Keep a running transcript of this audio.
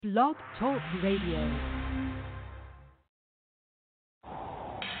Blog Talk Radio.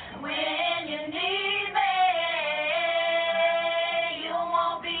 When you need me, you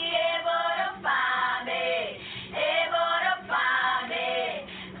won't be able to find me,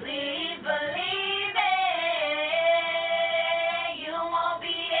 Please believe me, you won't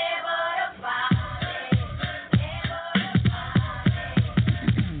be able to find me,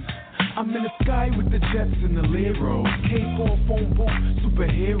 I'm in the sky with the jets and the Leros. K4 phone booth,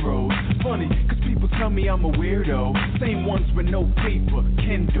 superheroes. Funny, cause people tell me I'm a weirdo. Same ones with no paper,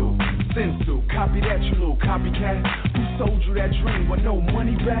 Kindle, Sensu. Copy that, you little copycat. Who sold you that dream with no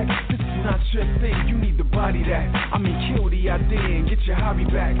money back? This is not your thing, you need to body that. I mean, kill the idea and get your hobby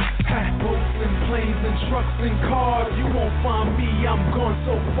back. Ha, boats and planes and trucks and cars. You won't find me, I'm gone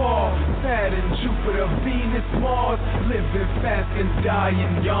so far. Saturn, Jupiter, Venus, Mars. Living fast and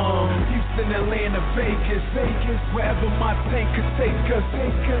dying young. Houston, Atlanta, Vegas, wherever my tank could take us.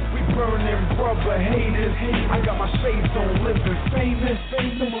 We burning rubber haters. I got my shades on, living famous.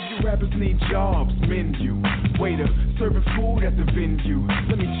 Some of you rappers need jobs, menu, waiter, serving food at the venue.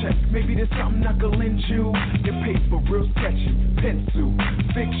 Let me check, maybe there's something I could lend you. Your paper real sketchy, pencil,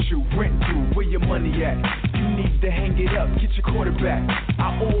 fix you, rent you. Where your money at? You need to hang it up, get your quarterback.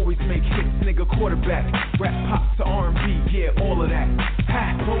 I always make hits, nigga, quarterback. Rap, pop to R&B, yeah, all of that. Ha,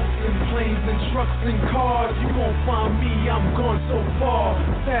 boats and planes and trucks and cars. You won't find me, I'm gone so far.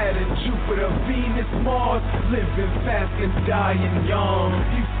 Saturn, Jupiter, Venus, Mars. Living fast and dying young.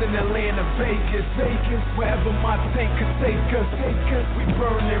 Houston, Atlanta, Vegas, wherever my tank could take us. We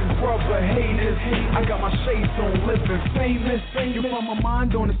burning rubber haters. I got my shades on, living famous. You find my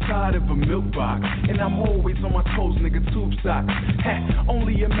mind on the side of a milk box, and I'm always on my toes, nigga, tube socks. Ha,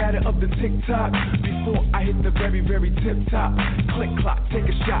 only a matter of the tick-tock before I hit the very, very tip-top. Click, clock, take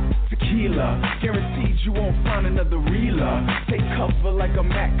a shot, tequila. Guaranteed you won't find another reeler. Take cover like a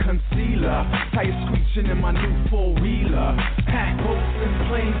MAC concealer. Tire screeching in my new four-wheeler. Ha, boats and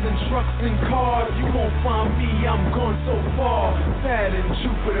planes and trucks and cars. You won't find me, I'm gone so far. Saturn,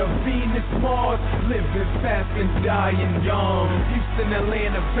 Jupiter, Venus, Mars. Living fast and dying young. Houston,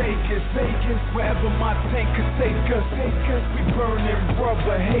 Atlanta, Vegas, wherever my tank could take us. We burning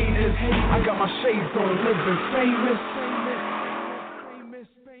rubber haters. I got my shades on, living famous.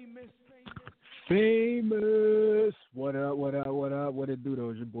 Famous. What up? What it do though?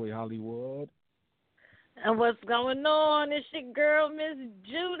 It's your boy Hollywood. And what's going on? It's your girl, Miss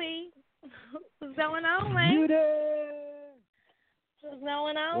Judy. What's going on, man? Judy. What's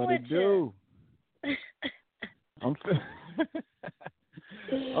going on What with it you? do? I'm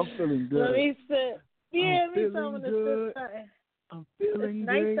feeling good. Let me sit. Yeah, I'm me feeling something to good. sit. I'm feeling It's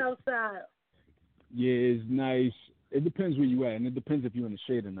great. nice outside. Yeah, it's nice. It depends where you at, and it depends if you're in the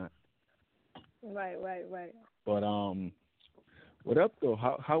shade or not. Right. But what up though?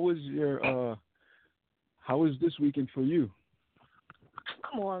 How was how was this weekend for you?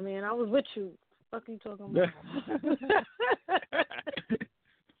 Come on, man. I was with you. What the fuck you talking about?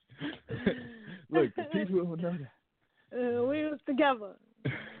 Look, the people will know that. We was together.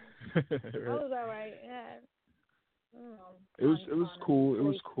 Right. I was all right. Yeah. It was cool. It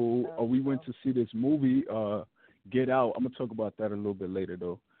was cool. We went to see this movie, Get Out. I'm gonna talk about that a little bit later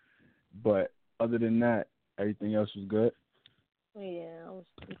though. But other than that, everything else was good. Yeah, I was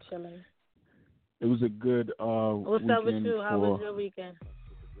chilling. It was a good What's weekend. up with you? How was your weekend?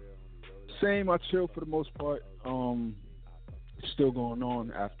 Same. I chill for the most part. Still going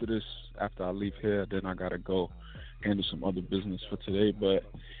on after this. After I leave here, then I gotta go handle some other business for today. But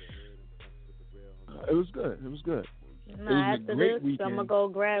it was good. It was good. Nah, it was after a great this, weekend. I'm gonna go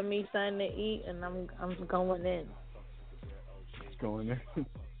grab me something to eat, and I'm going in. It's going in.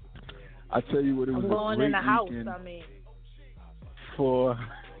 I tell you what, it was I'm going a great in the house. weekend I mean, for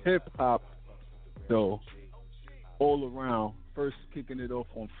hip hop though, all around. First, kicking it off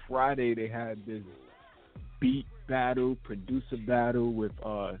on Friday, they had this beat battle, producer battle with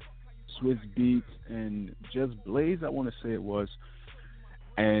Swiss Beats and Just Blaze, I want to say it was,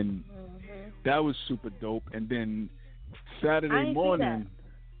 and that was super dope. And then Saturday morning,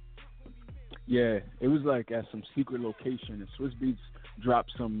 yeah, it was like at some secret location, and Swiss Beats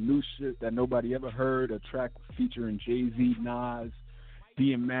dropped some new shit that nobody ever heard, a track featuring Jay-Z, Nas,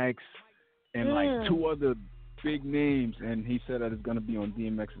 DMX, and like two other big names, and he said that it's gonna be on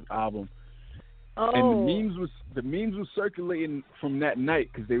DMX's album. And the memes was circulating from that night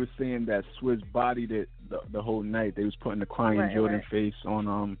because they were saying that Swizz bodied it the whole night. They was putting the crying Jordan face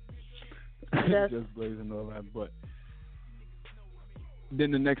on Just Blaze and all that. But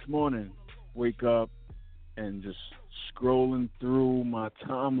then the next morning, wake up and just scrolling through my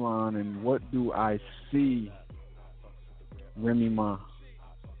timeline, and what do I see? Remy Ma.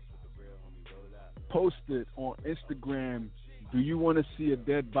 posted on Instagram, "Do you want to see a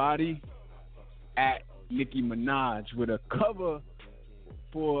dead body?" at Nicki Minaj with a cover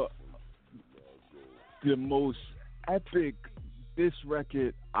for the most epic diss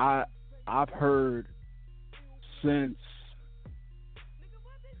record I've heard since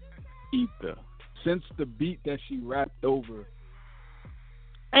ShETHER, since the beat that she rapped over.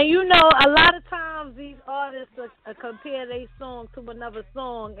 And you know, a lot of times these artists compare their song to another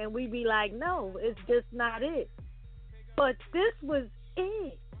song, and we be like, no, it's just not it. But this was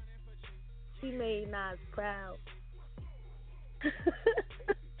it. She made Nas proud.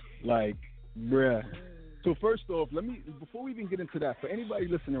 Like, bruh. So first off, before we even get into that, for anybody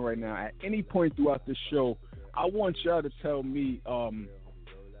listening right now, at any point throughout this show, I want y'all to tell me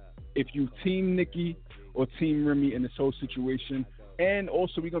if you team Nicki or team Remy in this whole situation. And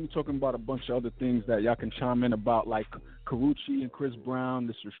also, we're going to be talking about a bunch of other things that y'all can chime in about, like Karrueche and Chris Brown,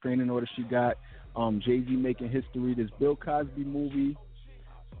 this restraining order she got, Jay-Z making history, this Bill Cosby movie,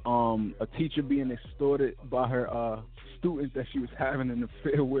 a teacher being extorted by her student that she was having an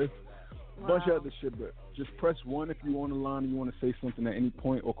affair with, a bunch of other shit. But just press 1 if you're on the line and you want to say something at any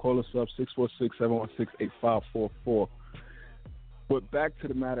point, or call us up, 646-716-8544. But back to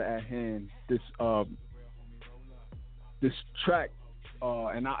the matter at hand, this track,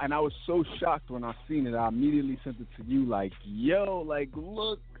 and I was so shocked when I seen it. I immediately sent it to you, like, yo, like,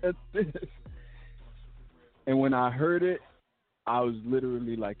 look at this. And when I heard it, I was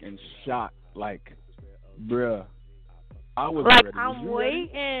literally like in shock, like, bruh, I was like, ready. I'm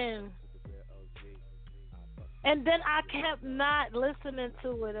waiting. And then I kept not listening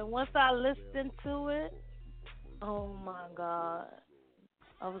to it, and once I listened to it, oh my God,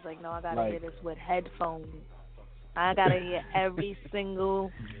 I was like, no, I gotta hear this with headphones. I gotta hear every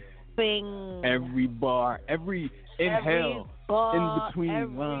single thing, every bar, every inhale, bar, in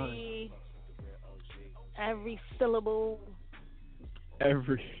between lines, every syllable,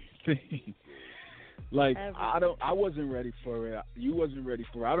 everything. Like, I wasn't ready for it. You wasn't ready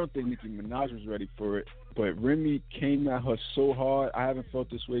for it. I don't think Nicki Minaj was ready for it. But Remy came at her so hard. I haven't felt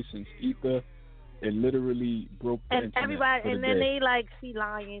this way since ShETHER. It literally broke the internet. Everybody, and then day. they like, she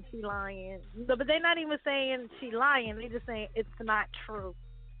lying. But they're not even saying she lying. They just saying it's not true.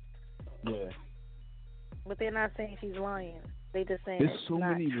 Yeah. But they're not saying she's lying. They just saying there's it's so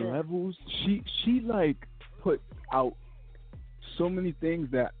not many true. levels. She like put out so many things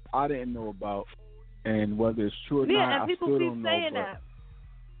that I didn't know about, and whether it's true or not, and people I still keep don't know. saying that.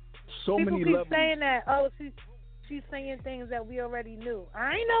 So people many keep levels. saying that. Oh, she's saying things that we already knew.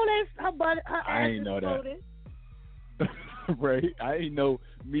 I ain't know that her I ass ain't know exploded. that. Right? I ain't know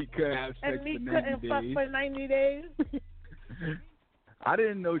Meek couldn't have sex And Meek for 90 couldn't days. fuck for 90 days. I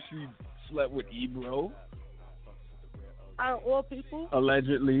didn't know she slept with Ebro. Out of all people.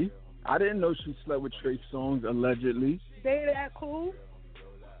 Allegedly. I didn't know she slept with Trey Songz, allegedly. They that cool?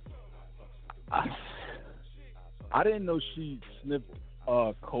 I didn't know she sniffed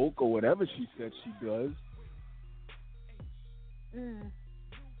coke or whatever she said she does.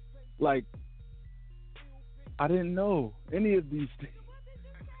 Like, I didn't know any of these things.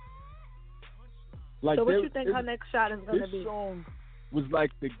 Like, so what you think her next shot is going to be? This song was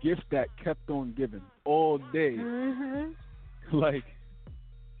like the gift that kept on giving all day. Mm-hmm. Like,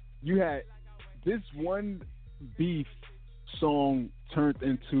 you had this one beef song turned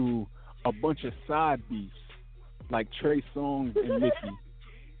into a bunch of side beefs, like Trey Songz and Nicki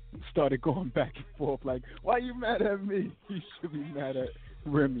started going back and forth. Like, why you mad at me? You should be mad at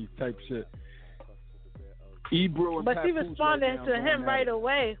Remy type shit. Ebro and but she Papoose responded right to him right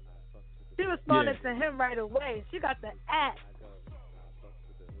away. She responded to him right away. She got the act.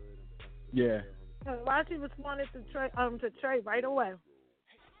 Yeah. Why she responded to Trey right away?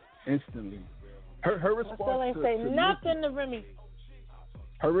 Instantly. Her response I still ain't say to nothing Nicki, to Remy.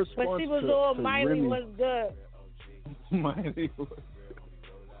 her response But she was to, all to Miley Remy, was good. Miley was.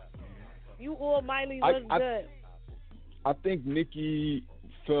 You all Miley was good. I think Nicki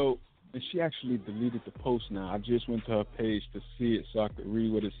felt, and she actually deleted the post now. I just went to her page to see it so I could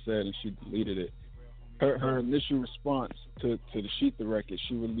read what it said, and she deleted it. Her initial response to the ShETHER record,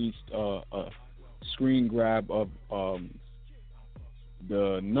 she released a screen grab of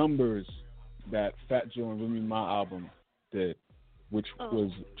the numbers that Fat Joe and Remy Ma album did, which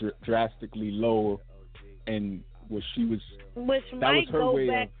was drastically low, and what she was. Which that might was her go way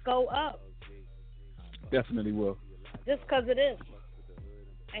back, go up. Definitely will. Just because it is.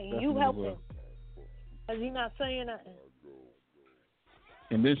 And Definitely you helping. will. Because you're not saying nothing.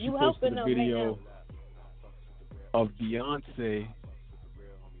 And then she You posted helping a them video right of Beyonce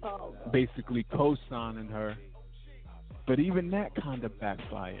basically co-signing her. But even that kind of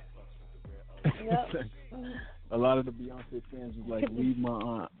backfired. Yep. A lot of the Beyonce fans was like, leave my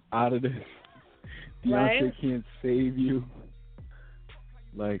aunt out of this. Beyonce Right? can't save you.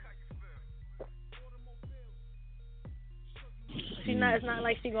 Like, It's not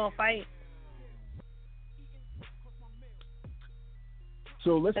like she gonna fight.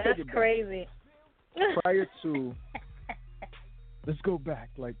 so let's That's take it back. crazy. Prior to, let's go back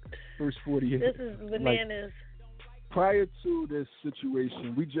like first 40 years. This is bananas. Prior to this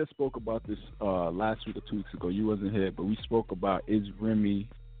situation, we just spoke about this last week or 2 weeks ago. You wasn't here, but we spoke about is Remy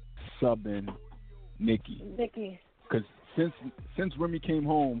subbing Nicki? Because since Remy came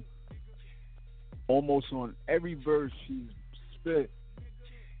home, almost on every verse she spit,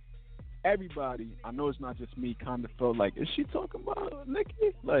 everybody, I know it's not just me, kind of felt like, is she talking about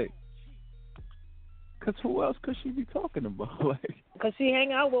Nicki? Like, because who else could she be talking about? Like, because she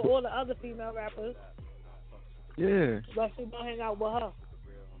hang out with all the other female rappers. Yeah. But she don't hang out with her.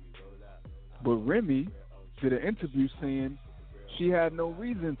 But Remy did an interview saying she had no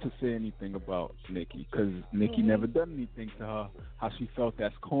reason to say anything about Nicki because Nicki never done anything to her. How she felt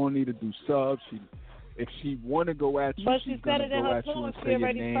that's corny to do subs. If she want to go at you, but she's she going said to it in go her at you song. and She say your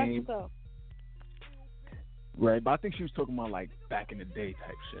already name. pressed her. Right, but I think she was talking about like back in the day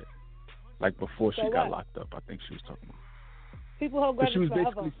type shit. Like before she got locked up, I think she was talking about. People hold grudges she was forever.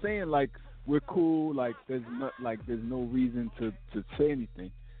 basically saying like we're cool, like there's no reason to say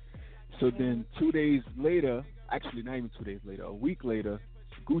anything. So then 2 days later, actually not even 2 days later, a week later,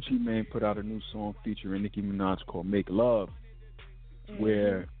 Gucci Mane put out a new song featuring Nicki Minaj called Make Love,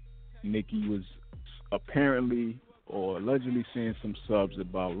 where Nicki was apparently or allegedly saying some subs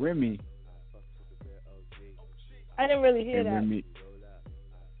about Remy. I didn't really hear that. Remy,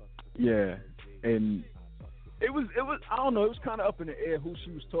 yeah, and it was I don't know, it was kind of up in the air who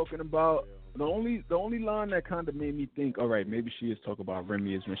she was talking about. The only line that kind of made me think, all right, maybe she is talking about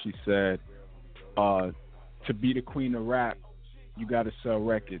Remy is when she said, to be the queen of rap, you got to sell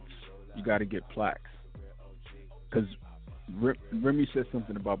records, you got to get plaques. Because Remy said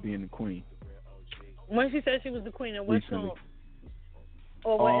something about being the queen. When she said she was the queen, in what recently. song?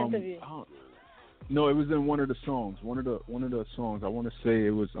 Or what interview? No, it was in one of the songs. One of the songs. I want to say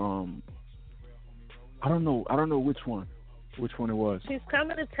it was I don't know which one it was. She's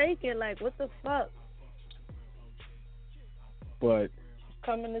coming to take it. Like, what the fuck? But she's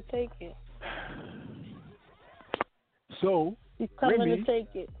coming to take it. So she's coming Remy to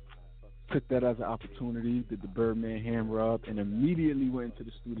take it. Took that as an opportunity, did the Birdman hand rub, and immediately went into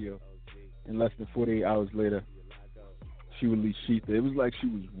the studio. And less than 48 hours later, she released ShETHER. It was like she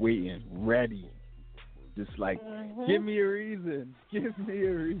was waiting, ready. Just like, give me a reason. Give me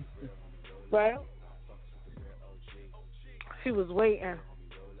a reason. Right? She was waiting.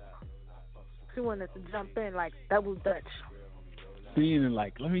 She wanted to jump in like double Dutch. Seeing and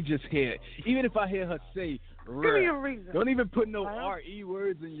like, let me just hear it. Even if I hear her say, give me a reason. Don't even put no R-E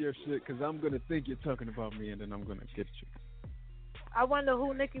words in your shit because I'm going to think you're talking about me and then I'm going to get you. I wonder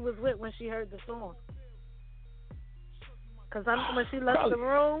who Nicki was with when she heard the song. Because I know when she left the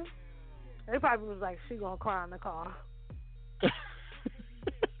room, they probably was like, she going to cry in the car.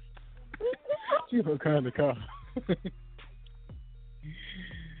 She going to cry in the car.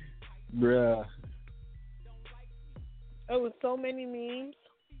 Bruh. There was so many memes.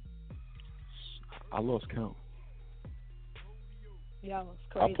 I lost count. Yeah, it was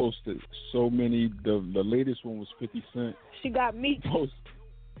crazy. I posted so many. The latest one was 50 Cent. She got meat.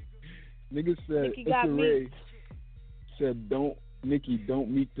 Nigga said, Nicki got meat. Said, Nicki, don't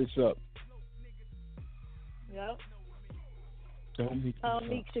meet this up. Yep. Don't meet this up.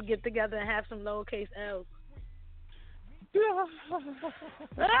 Meek should get together and have some lowercase L's.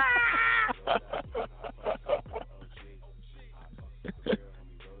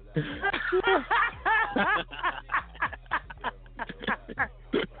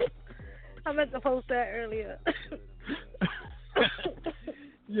 I meant to post that earlier.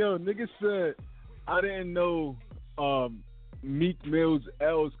 Yo, nigga said, I didn't know Meek Mill's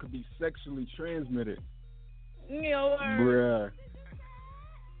L's could be sexually transmitted. Yo, bruh.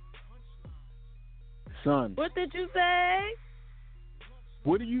 Son. What did you say?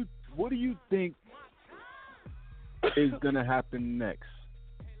 What do you think is gonna happen next?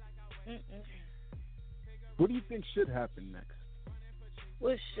 What do you think should happen next?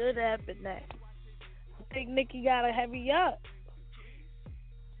 What should happen next? I think Nicki gotta heavy up.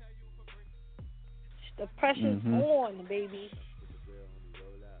 The pressure's on, baby.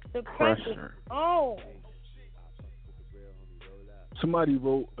 The pressure's on. Somebody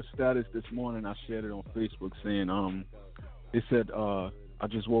wrote a status this morning. I shared it on Facebook saying, it said, I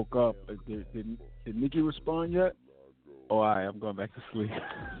just woke up. Did Nicki respond yet? Oh, all right, I'm going back to sleep.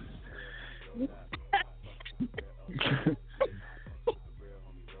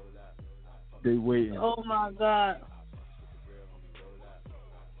 They waiting. Oh my God.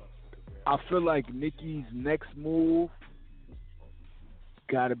 I feel like Nicki's next move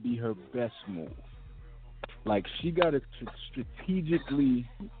gotta be her best move. Like she gotta strategically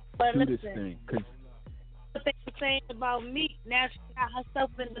do this thing. Cause what they were saying about Meek, now she got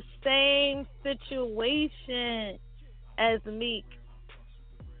herself in the same situation as Meek.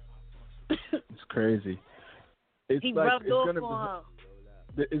 It's crazy. It's He like rubbed it's off gonna on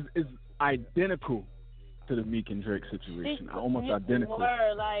be. It's identical to the Meek and Drake situation. Almost identical.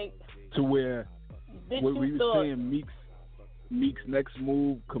 Like, to where what we were thought? saying, Meek's next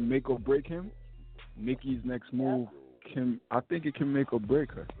move can make or break him. Nicki's next move I think it can make or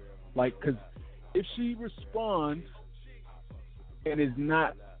break her. Like, because if she responds and is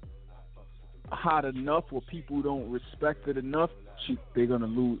not hot enough or people don't respect it enough, they're gonna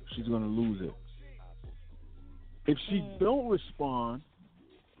lose. She's gonna lose it. If she don't respond,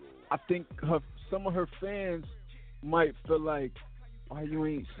 I think some of her fans might feel like, why you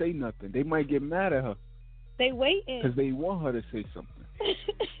ain't say nothing? They might get mad at her. They waiting because they want her to say something.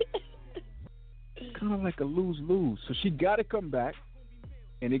 Kind of like a lose-lose. So she got to come back,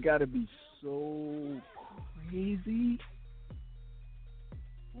 and it got to be so crazy.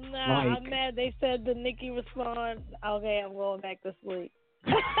 Nah, I'm mad. They said the Nicki respond. Okay, I'm going back to sleep.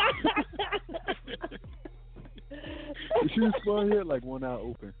 Did she respond here like 1 eye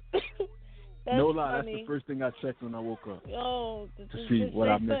open? That's no lie, funny. That's the first thing I checked when I woke up. Yo, to see what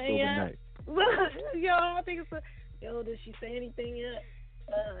I missed overnight. Yo, I think it's yo, did she say anything yet?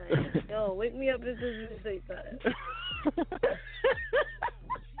 Yo, wake me up as soon as you say something.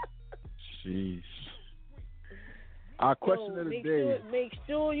 Jeez. Our question of the day. Make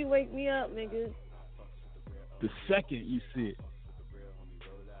sure you wake me up, nigga. The second you see it.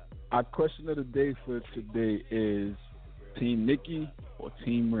 Our question of the day for today is Team Nicki or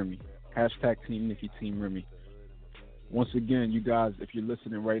Team Remy? Hashtag Team Nicki, Team Remy. Once again, you guys, if you're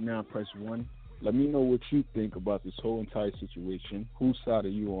listening right now, press 1. Let me know what you think about this whole entire situation. Whose side are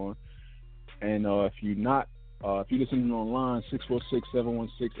you on? And if you're listening online,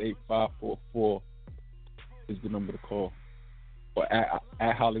 646-716-8544 is the number to call. Or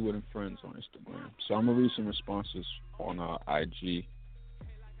at Hollywood and Friends on Instagram. So I'm going to read some responses on IG.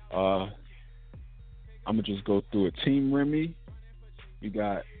 I'm going to just go through it. Team Remy, we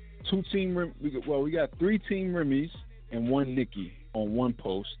got we got 3 Team Remys and 1 Nicki on one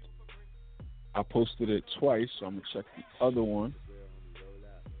post. I posted it twice, so I'm going to check the other one.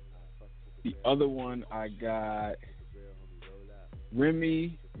 The other one, I got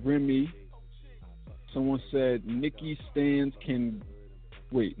Remy. Someone said Nicki stands can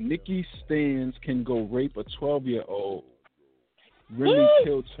go rape a 12-year-old. Remy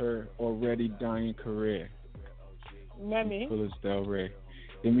killed her already dying career. Remy. Phyllis Del Rey.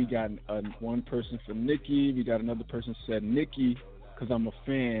 Then we got one person for Nicki. We got another person said Nicki because I'm a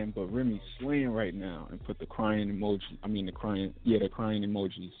fan, but Remy's slaying right now, and put the crying emoji. The crying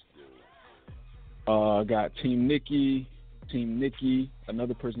emojis. Got Team Nicki.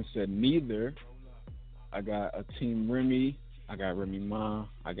 Another person said neither. I got a Team Remy. I got Remy Ma.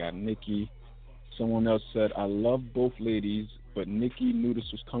 I got Nicki. Someone else said I love both ladies, but Nicki knew this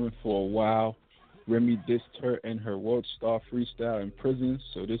was coming for a while. Remy dissed her in her World Star freestyle in prison,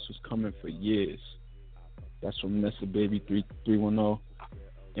 so this was coming for years. That's from Nessa Baby 310.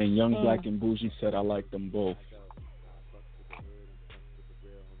 And Young Black and Bougie said I like them both.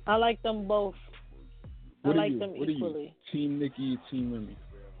 I like them both. What I like them equally. Are you? Team Nicki, Team Remy?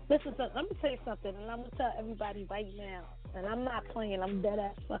 Listen, let me tell you something, and I'm going to tell everybody right now, and I'm not playing, I'm dead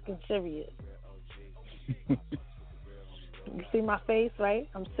ass fucking serious. You see my face, right?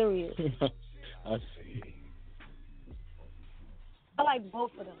 I'm serious. I see. I like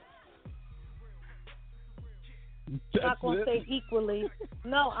both of them. I'm not going to say equally.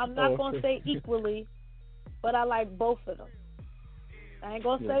 No, I'm not going to say equally, but I like both of them. I ain't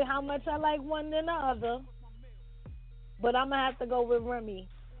going to say how much I like one than the other, but I'm going to have to go with Remy.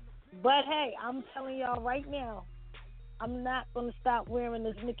 But, hey, I'm telling y'all right now, I'm not going to stop wearing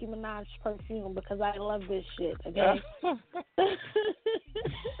this Nicki Minaj perfume because I love this shit, okay?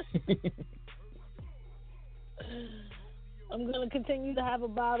 I'm going to continue to have a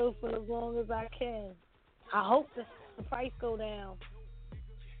bottle for as long as I can. I hope the price go down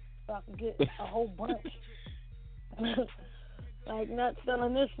so I can get a whole bunch. Like, not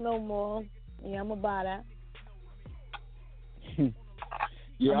selling this no more. Yeah, I'm going to buy that.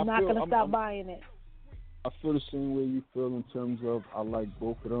 I'm not going to stop buying it. I feel the same way you feel in terms of I like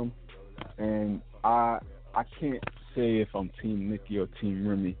both of them. And I can't say if I'm Team Nicki or Team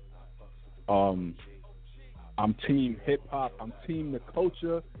Remy. I'm team hip hop. I'm team the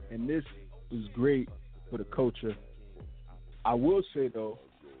culture, and this is great for the culture. I will say though,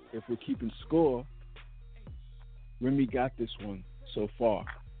 if we're keeping score, Remy got this one so far.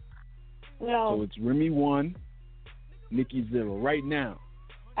 No. So it's Remy 1, Nicki 0 right now.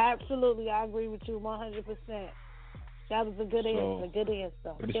 Absolutely, I agree with you 100%. That was a good answer. Good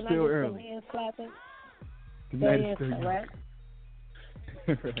answer. But it's Can still I get early. some hands clapping? Good Good night, answer, still right?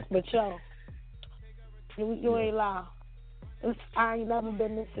 right. But yo, you ain't lie. I ain't never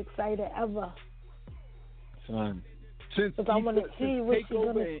been this excited ever. Son, since I want to see what she's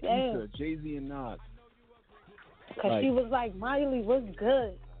Takeover gonna and say. Issa, Jay-Z and Nas. Cause she was like, Miley was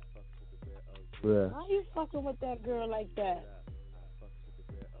good. Yeah. Why you fucking with that girl like that?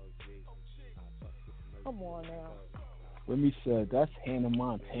 Come on now. Remy said, that's Hannah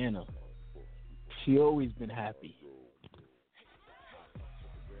Montana. She always been happy.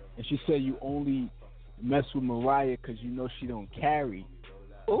 And she said you only mess with Mariah because you know she don't carry.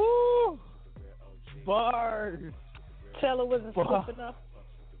 Ooh! Bars! Taylor wasn't swift enough.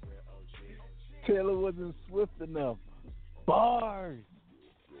 Taylor wasn't swift enough. Bars!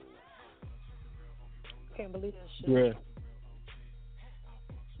 Can't believe that shit. Yeah.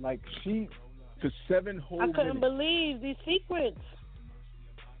 Like she, for 7 whole I couldn't minutes. believe these secrets.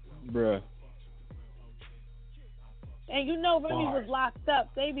 Bruh. And you know Remy was locked up.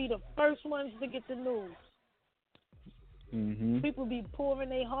 They be the first ones to get the news. Mm-hmm. People be pouring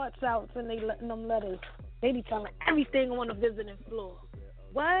their hearts out and they letting them letters. They be telling everything on the visiting floor.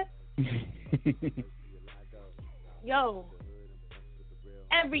 What? Yo.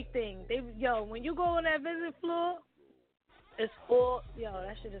 Everything. When you go on that visiting floor, it's all,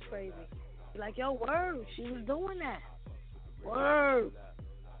 that shit is crazy. You're like, word, she was doing that. Word.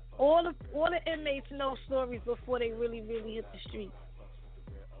 All the inmates know stories before they really hit the streets.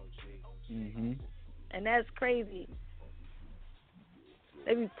 Mm-hmm. And that's crazy.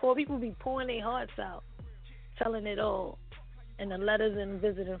 People be pouring their hearts out, telling it all, in the letters and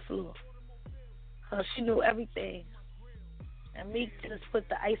visiting floor. She knew everything. And Meek just put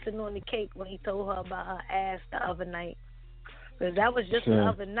the icing on the cake when he told her about her ass the other night. Because that was just the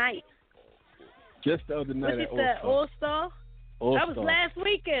other night. Just the other night what at she said, All-Star? All-Star? That was last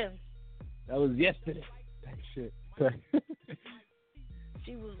weekend. That was yesterday. That shit.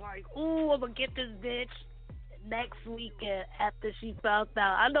 She was like, ooh, I'm going to get this bitch next weekend after she found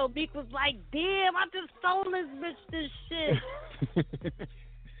out. I know Meek was like, damn, I just told this bitch this shit.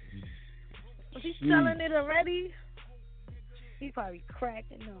 Was he selling it already? He probably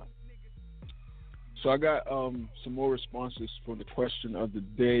cracking up. So I got some more responses for the question of the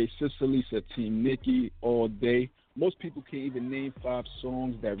day. Cicely said Team Nicki all day. Most people can't even name 5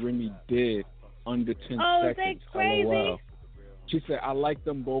 songs that Remy did under 10 seconds. Oh, they crazy? LOL. She said, I like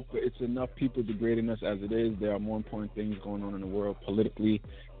them both, but it's enough people degrading us as it is. There are more important things going on in the world politically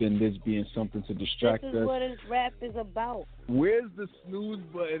than this being something to distract us. This is what this rap is about. Where's the snooze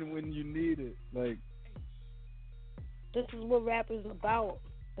button when you need it? Like, this is what rap is about.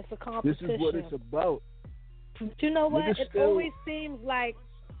 It's a competition. This is what it's about. But you know what? It still... always seems like,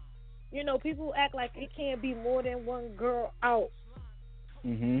 people act like it can't be more than one girl out.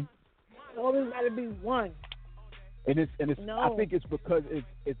 Mm-hmm. It always got to be one. And it's no. I think it's because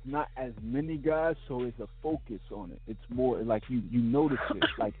it's not as many guys, so it's a focus on it. It's more like you notice it.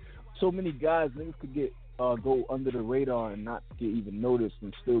 Like so many guys, niggas could get go under the radar and not get even noticed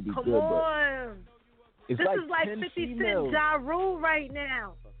and still be Come good. On. But this is like 50 females. Cent Ja Rule right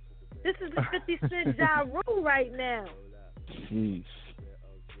now. This is the 50 Cent Ja Rule right now. Jeez.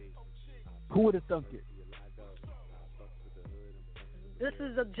 Who would have thunk it? This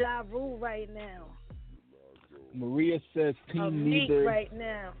is a Ja Rule right now. Maria says Team Meek Neither. right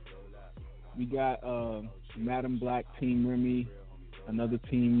now. We got Madam Black, Team Remy. Another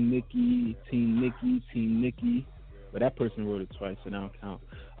Team Nicki, Team Nicki. But that person wrote it twice, so that don't count.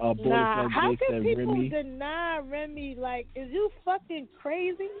 How can people Remy. deny Remy? Like, is you fucking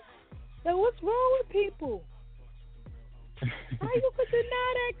crazy? Like, what's wrong with people? How you could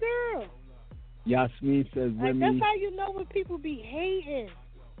deny that girl? Yasmin says Like, Remy. that's how you know when people be hating.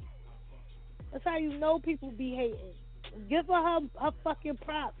 That's how you know people be hating. Give her fucking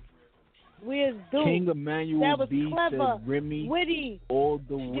props. Where's Duke? King Emmanuel that was B clever, said Remy witty. all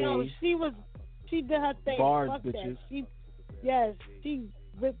the way. She did her thing. Bars, Fuck bitches. that. She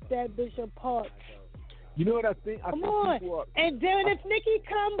ripped that bitch apart. You know what I think? Come on. And then if Nicki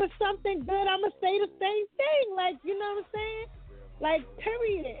come with something good, I'ma say the same thing. Like, you know what I'm saying? Like,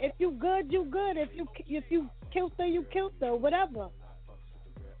 period. If you good, you good. If you killed her, you killed her. Whatever.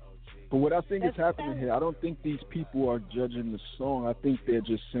 But what I think is That's happening talent. here, I don't think these people are judging the song. I think they're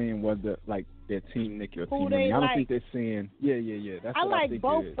just saying whether, like, they're Team Nicki or Who Team they Remy. I don't like. think they're saying, yeah. That's I what I like think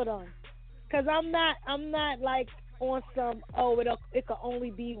both it is. of them. Cause I'm not like on some it could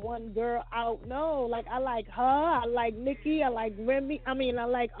only be one girl out. No, like I like her, I like Nicki, I like Remy. I mean I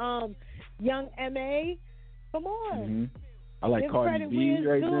like Young M.A. Come on. Mm-hmm. I like Give Cardi credit B where it's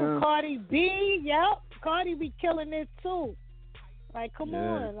right due. now. Cardi B, yep. Cardi be killing it too. Like come Yeah.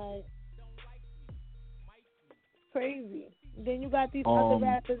 on, like crazy. Then you got these other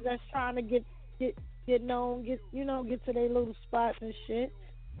rappers that's trying to get known, get to their little spots and shit.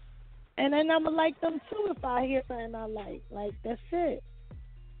 And then I'ma like them too if I hear something I like. Like that's it.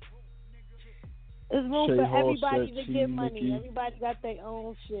 There's room Shay for Hall everybody said to Team get money. Nicki. Everybody got their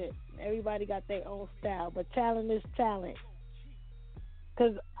own shit. Everybody got their own style. But talent is talent.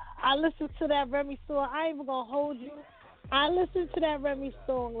 Cause I listened to that Remy song. I ain't even gonna hold you. I listened to that Remy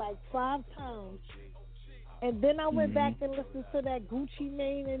song like 5 times. And then I went back and listened to that Gucci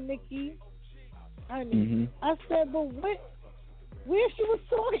Mane and Nicki. Honey, I said, but where she was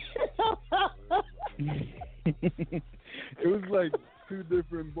talking It was like 2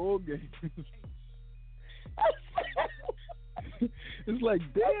 different ball games. It's like,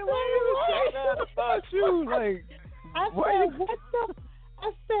 damn, why you say that about you? Like, I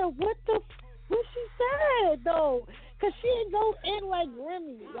said, what she said, though? Because she didn't go in like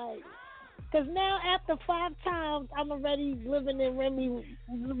Remy. Like, because now after 5 times, I'm already living in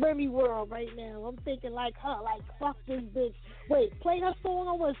Remy world right now. I'm thinking like her, like, fuck this bitch. Wait, play her song.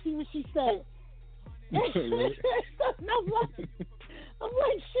 I want to see what she said. And I'm like,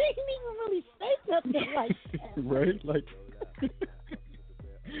 she didn't even really say nothing like that. Right? Like,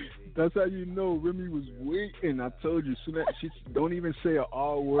 that's how you know Remy was waiting. I told you, soon as she don't even say an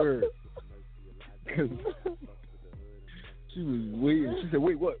R word. Because she was waiting. She said,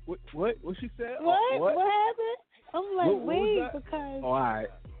 wait, what she said? What happened? I'm like, what wait, because all right.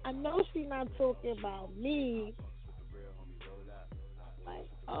 I know she's not talking about me. Like,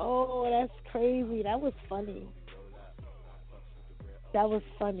 oh, that's crazy. That was funny.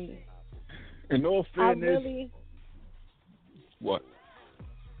 In all fairness, what?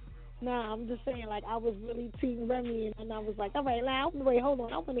 Nah, I'm just saying, like, I was really Team Remy, and then I was like, all right, now, wait, hold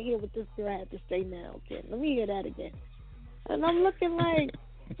on. I want to hear what this girl had to say now. Okay, let me hear that again. And I'm looking like,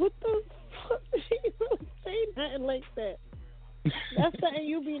 what the fuck? She don't say nothing like that. That's something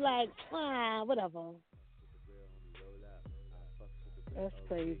you be like, whatever. That's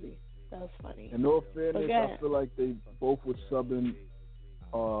crazy. That's funny. In all fairness, I feel like they both were subbing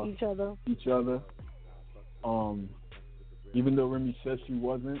each other. Even though Remy said she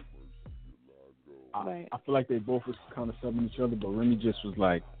wasn't, right. I feel like they both was kind of subbing each other, but Remy just was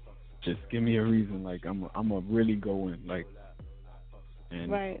like, just give me a reason, like I'm a really go in, like,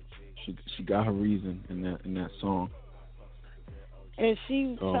 and right. She got her reason in that song. And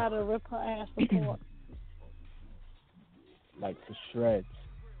she tried to rip her ass apart. Like the shreds.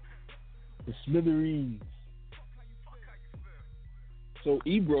 The smithereens. So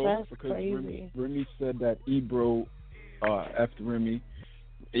Ebro, that's because crazy. Remy said that Ebro F'd Remy.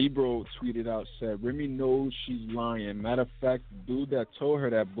 Ebro tweeted out, said, Remy knows she's lying. Matter of fact, the dude that told her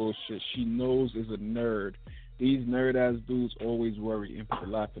that bullshit, she knows is a nerd. These nerd-ass dudes always worry. And put the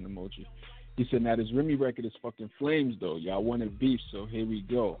laughing emoji. He said, now this Remy record is fucking flames, though. Y'all wanted beef, so here we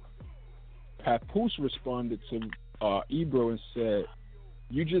go. Papoose responded to Ebro and said,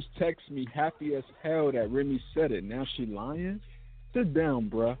 you just text me happy as hell that Remy said it. Now she lying? Sit down,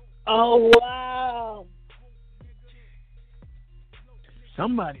 bruh. Oh, wow.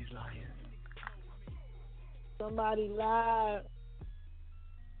 Somebody's lying. Somebody lied.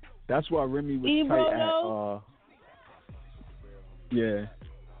 That's why Remy was Ebro, tight at yeah.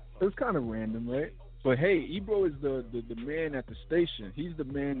 It was kind of random, right? But hey, Ebro is the man at the station. He's the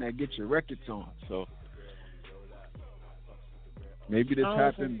man that gets your records on. So maybe this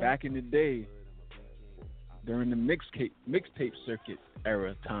happened back in the day during the mixtape circuit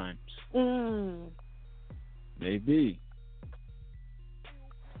era times. Maybe.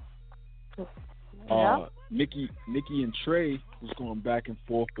 Nicki and Trey was going back and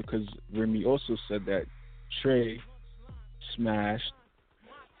forth because Remy also said that Trey smashed.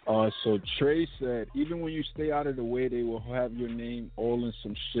 So Trey said, even when you stay out of the way, they will have your name all in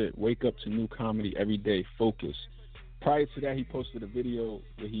some shit. Wake up to new comedy every day. Focus. Prior to that, he posted a video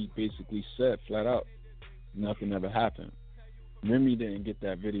where he basically said flat out, nothing ever happened. Remy didn't get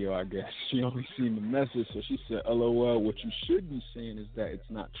that video, I guess. She only seen the message, so she said, LOL, what you should be saying is that it's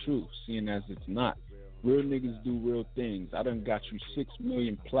not true, seeing as it's not. Real niggas do real things. I done got you 6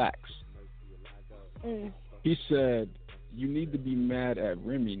 million plaques. He said, you need to be mad at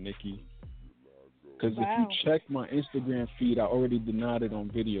Remy, Nicki. Because Wow. if you check my Instagram feed, I already denied it on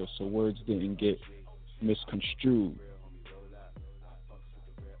video, so words didn't get misconstrued.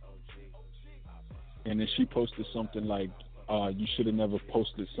 And then she posted something like, you should have never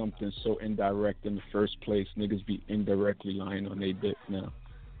posted something so indirect in the first place. Niggas be indirectly lying on their dick now.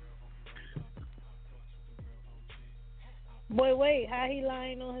 Boy, wait, how he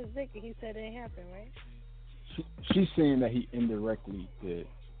lying on his dick? He said it didn't happen, right? She's saying that he indirectly did.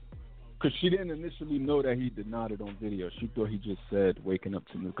 Because she didn't initially know that he denied it on video. She thought he just said waking up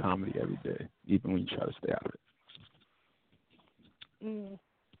to new comedy every day, even when you try to stay out of it. Mm.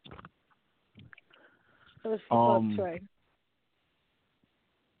 So she fucked Trey.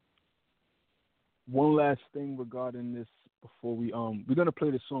 One last thing regarding this before we're gonna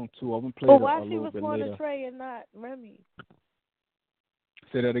play the song too. I'm gonna play But it why a she little bit respond later. to Trey and not Remy?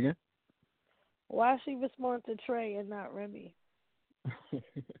 Say that again. Why she respond to Trey and not Remy?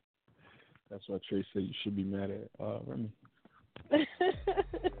 That's why Trey said you should be mad at Remy.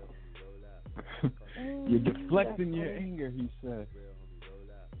 You're deflecting your anger, he said.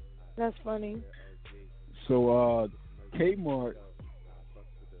 That's funny. So Kmart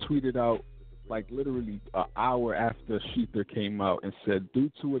tweeted out like literally an hour after ShETHER came out and said, due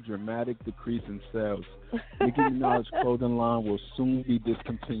to a dramatic decrease in sales, Nicki Minaj's clothing line will soon be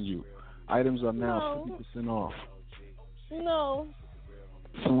discontinued. Items are now 50% off. No.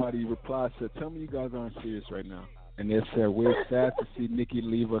 Somebody replied, said, tell me you guys aren't serious right now. And they said, we're sad to see Nicki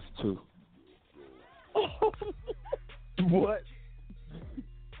leave us too. What?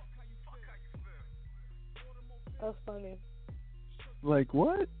 That's funny. Like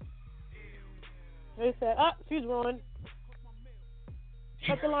what? They said, she's ruined.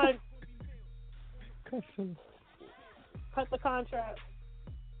 Cut the line. Cut the contract.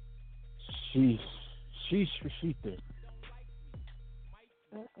 Sheesh for ShETHER.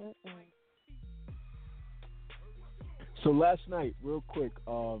 So last night, real quick,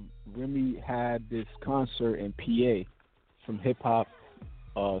 Remy had this concert in PA, some hip hop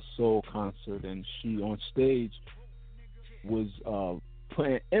soul concert, and she on stage was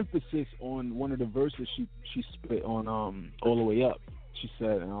putting emphasis on one of the verses she spit on All the Way Up. She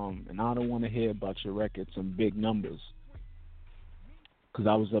said, and I don't want to hear about your records and big numbers, because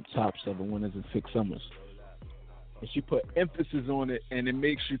I was up top 7 winners and 6 summers. And she put emphasis on it, and it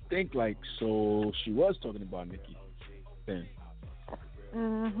makes you think like, so she was talking about Nicki then.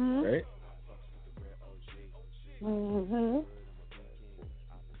 Mm-hmm. Right? Mm-hmm.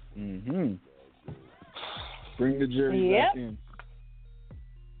 Mm-hmm. Bring the jury back in.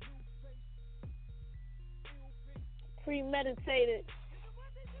 Premeditated.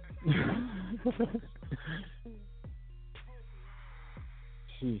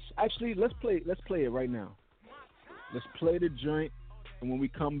 Jeez. Actually, let's play it right now. Let's play the joint, and when we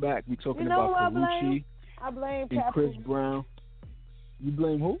come back, we're talking about Karuchi I blame and Chris Brown. You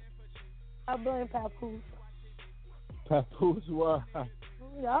blame who? I blame Papoose. Papoose, why?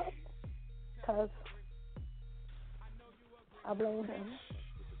 Yeah, because I blame him.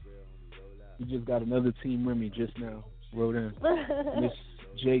 You just got another Team Remy just now. Wrote in. Miss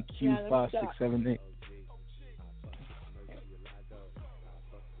JQ5678.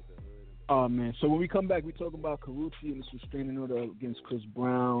 Oh man! So when we come back, we talk about Karuchi and this restraining order against Chris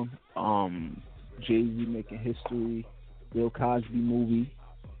Brown, Jay-Z making history, Bill Cosby movie,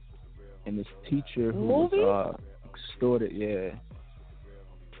 and this teacher who was extorted. Yeah,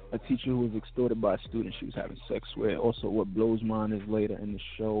 a teacher who was extorted by a student she was having sex with. Also, what blows mine is later in the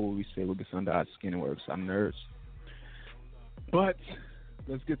show where we say what gets under our skin and works our nerves. But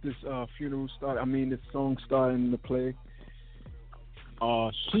let's get this funeral started. This song starting to play.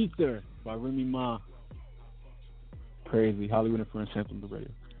 ShETHER by Remy Ma. Crazy. Hollywood and Friends Anthem the radio.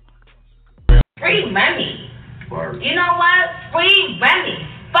 Free Remy. You know what? Free Remy.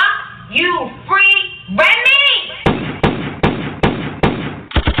 Fuck you, free Remy.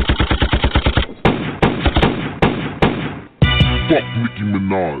 Fuck Nicki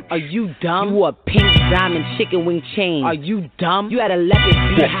Minaj. Are you dumb? You wore a pink diamond chicken wing chain. Are you dumb? You had a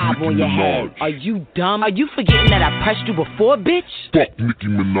leopard beehive on your head. Are you dumb? Are you forgetting that I pressed you before, bitch? Fuck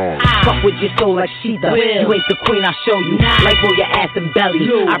Nicki Minaj. Fuck with your soul like ShETHER. You ain't the queen, I'll show you. Like for your ass and belly.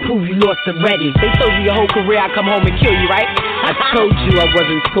 I prove you lost already. They told you your whole career I come home and kill you, right? I told you I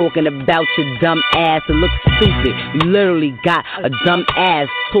wasn't talking about your dumb ass. It looks stupid. You literally got a dumb ass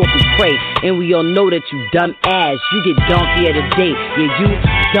talking cray. And we all know that you dumb ass. You get donkey of the day. day. Yeah, you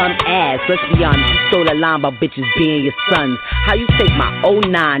dumb ass. Let's be honest, you stole that line about bitches being your sons. How you take my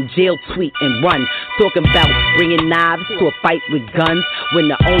 09 jail tweet and run, talking about bringing knives to a fight with guns when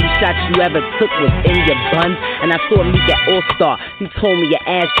the only shot you ever took was in your buns? And I saw Meek at All-Star. He told me your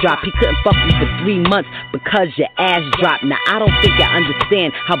ass dropped. He couldn't fuck me for 3 months because your ass dropped. Now I don't think you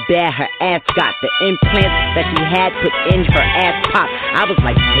understand how bad her ass got. The implants that she had put in her ass pop. I was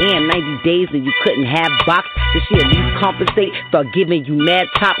like, damn, 90 days and you couldn't have box. Did she at least compensate for giving you mad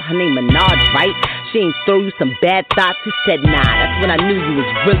top? Her name Minaj, right? She ain't throw you some bad thoughts. You said nah. That's when I knew you was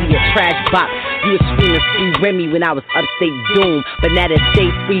really a trash bop. You was screaming free Remy when I was upstate doom. But now that say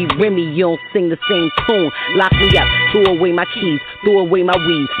free Remy, you don't sing the same tune. Lock me up, throw away my keys, throw away my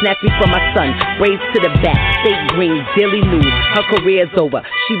weed, snatch me from my son, braids to the back, state green, daily news. Her career's over.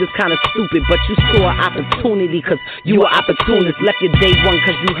 She was kinda stupid, but you saw an opportunity cause you were opportunist. Left your day one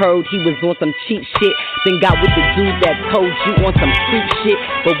cause you heard he was on some cheap shit. Then got with the dude that told you on some creep shit.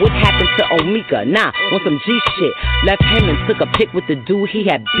 But what happened to Omika? Nah, on some G shit. Left him and took a pic with the dude he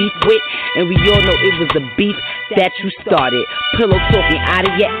had beef with. And we all know it was the beef that you started. Pillow talking out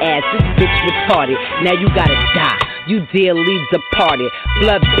of your ass, this bitch retarded. Now you gotta die. You dearly departed.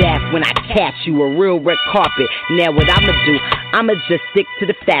 Bloodbath when I catch you, a real red carpet. Now what I'ma do, I'ma just stick to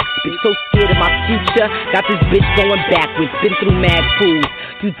the facts. Bitch, so scared of my future, got this bitch going backwards. Been through mad fools,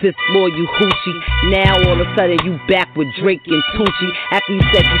 you disloyal, you hoochie. Now all of a sudden you back with Drake and Tucci. After you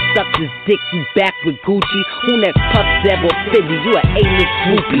said you sucked his dick, you back with Gucci. Who next Puff, Zeb, or Fizzy? You a A-list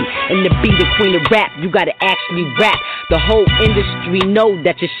groupie. And to be the queen of rap, you gotta actually rap. The whole industry know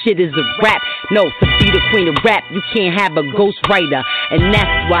that your shit is a rap. No, to be the queen of rap, you can't have a ghostwriter. And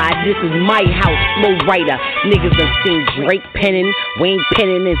that's why this is my house, flow writer. Niggas done seen Drake penning, Wayne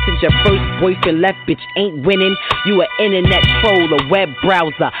penning, and since your first boyfriend left, bitch ain't winning. You an internet troll, a web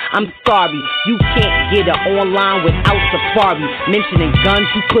browser. I'm sorry, you can't get it online without Safari. Mentioning guns,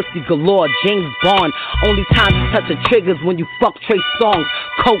 you pussy galore, James Bond. Only time you touch the triggers when you fuck Trey Songz.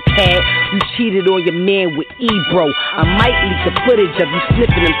 Cokehead, you cheated on your man with Ebro. I might leak the footage of you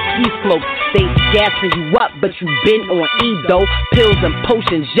sniffing them ski slopes. They gassing you up, but you been on E though. Pills and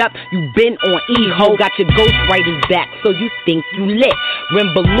potions, yup, you been on E-ho. Got your ghostwriters back, so you think you lit.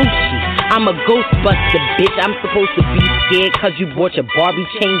 Rimbalucci, I'm a ghostbuster, bitch. I'm supposed to be scared cause you bought your Barbie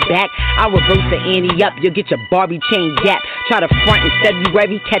chain back. I'll reverse the ante up, you'll get your Barbie chain gap. Try to front in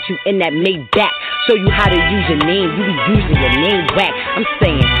February, catch you in that Maybach. Show you how to use your name, you be using your name whack. I'm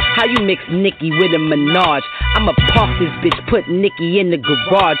saying, how you mix Nicki with a Minaj? I'ma park this bitch, put Nicki in the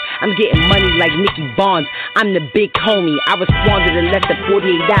garage. I'm getting money like Nicki Bonds, I'm the big homie. I responded in less than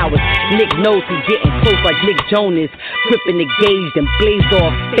 48 hours. Nick knows he's getting close like Nick Jonas. Gripping the gauge and blaze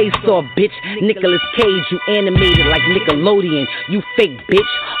off, face off, bitch. Nicolas Cage, you animated like Nickelodeon. You fake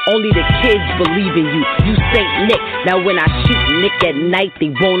bitch, only the kids believe in you. You Saint Nick, now when I shoot Nick at night,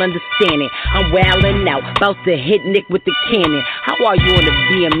 they won't understand it. I'm wildin' out, about to hit Nick with the cannon. How are you on the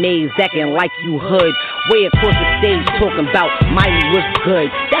VMAs acting like you hood? Way across the stage talking about Miley was good.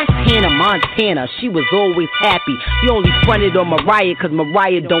 That's Hannah Montana, she was always happy. You only fronted on Mariah cause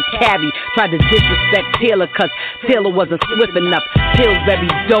Mariah don't carry. Tried to disrespect Taylor cause Taylor wasn't swift enough. Pillsbury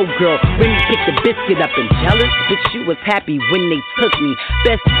dough girl, Remy picked the biscuit up and jealous. Bitch, you was happy when they took me.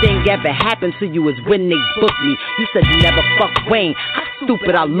 Best thing ever happened to you is when they booked me. You said you never fucked Wayne. How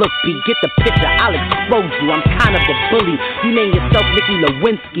stupid I look, B. Get the picture, I'll explode you. I'm kind of a bully. You name yourself Nicki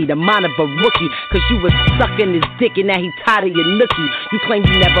Lewinsky, the mind of a rookie. Cause you was sucking his dick and now he tired of your nookie. You claim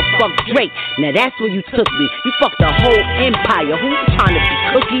you never fucked Drake. Now that's where you took me. You fucked the whole empire. Who you trying to be,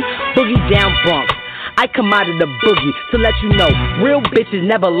 Cookie? Boogie down Bronx. I come out of the boogie to let you know real bitches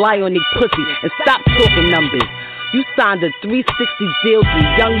never lie on their pussy. And stop talking numbers. You signed a 360 deal through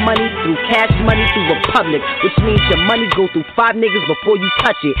Young Money, through Cash Money, through Republic, which means your money go through 5 niggas before you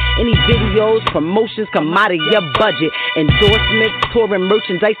touch it. Any videos, promotions come out of your budget. Endorsements, touring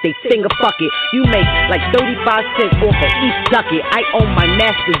merchandise, they finger fuck it. You make like 35 cents off of each ducket. I own my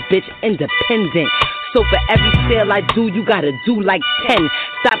masters, bitch, independent. So for every sale I do, you gotta do like 10.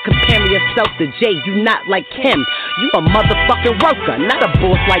 Stop comparing yourself to Jay, you not like him. You a motherfucking worker, not a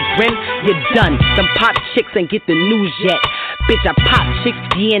boss like Grim. You're done, them pop chicks ain't get the news yet. Bitch, I pop chicks,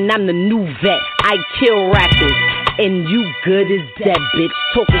 yeah, and I'm the new vet. I kill rappers, and you good as dead, bitch.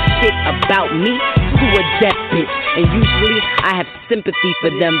 Talking shit about me to a deaf bitch. And usually I have sympathy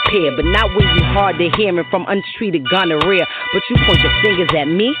for them pair, but not when you hard to hearing from untreated gonorrhea. But you point your fingers at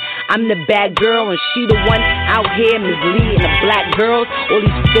me, I'm the bad girl and she the one out here misleading the black girls. All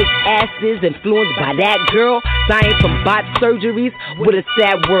these fake asses influenced by that girl, dying from bot surgeries with a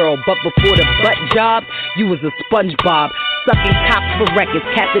sad world. But before the butt job, you was a SpongeBob. sucking cops for records,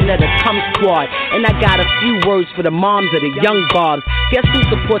 captain of the cum squad. And I got a few words for the moms of the young bobs. Guess who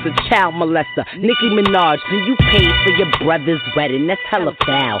supports a child molester? Nicki Minaj. And you paid for your brother's wedding. That's hella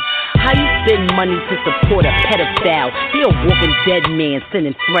foul. How you spend money to support a pedophile? He a walking dead man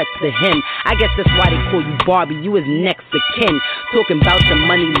sending threats to him. I guess that's why they call you Barbie. You his next of kin. Talking about your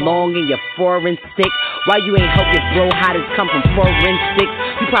money long and your foreign stick. Why you ain't help your bro? How does come from forensics?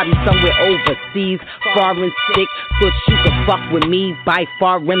 You probably somewhere overseas, foreign sick. Thought you could fuck with me by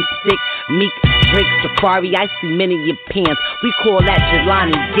foreign stick. Meek, Drake, Safari, I see men in your pants. We call that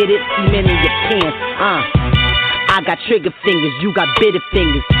Jelani, get it? See men in your pants, I got trigger fingers, you got bitter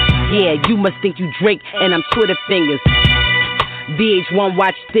fingers. Yeah, you must think you Drake and I'm Twitter fingers. VH1,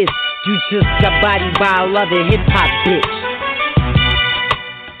 watch this. You just got bodied by a other hip-hop bitch.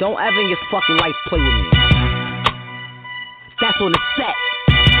 Don't ever in your fucking life play with me. That's on the set.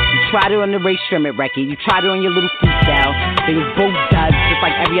 You tried it on the Ray Sherman record. You tried it on your little freestyle. They was both duds, just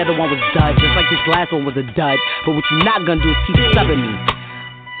like every other one was dud. Just like this last one was a dud. But what you not gonna do is keep subbing me.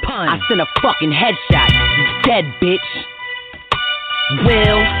 Pun. I sent a fucking headshot. You dead, bitch.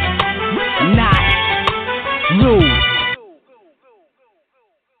 Will not lose.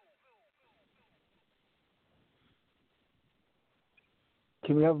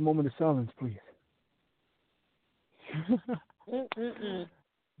 Can we have a moment of silence, please?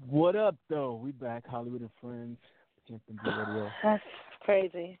 What up, though? We back, Hollywood and Friends, Champion B Radio. That's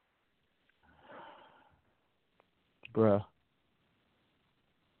crazy. Bruh.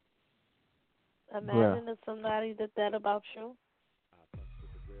 Imagine if somebody did that about you.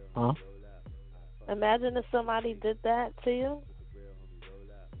 Huh? Imagine if somebody did that to you.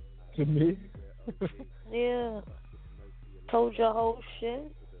 To me? Yeah. Told your whole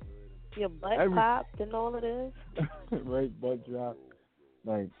shit. Your butt popped and all of this. Right, butt drop.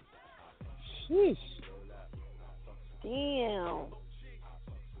 Like, sheesh. Damn.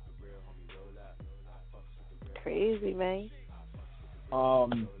 Crazy, man.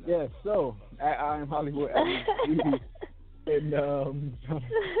 Yeah, so, I'm Hollywood. And I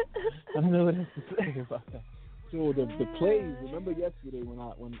don't know what else to say about that. So, the plays, remember yesterday when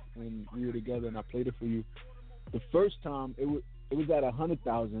we were together and I played it for you, the first time it was at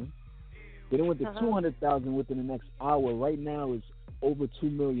 100,000. Then it went to 200,000 within the next hour. Right now it's over 2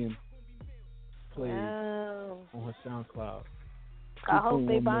 million plays on her SoundCloud. I hope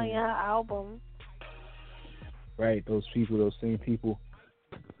they buying her album. Right, those same people.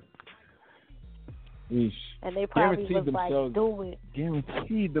 Eesh. And they probably was like, do it.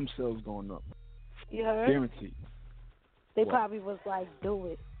 Guaranteed themselves going up. You heard? Guaranteed. They probably was like, do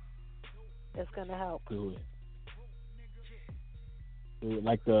it. It's gonna help. Do it.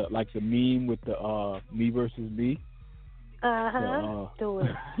 Like the meme with the me versus me. Do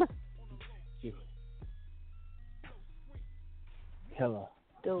it. Killer.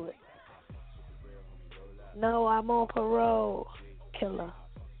 Do it. No, I'm on parole. Killer.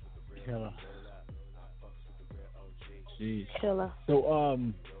 Jeez. Killer. So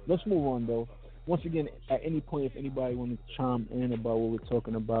let's move on though. Once again, at any point, if anybody wants to chime in about what we're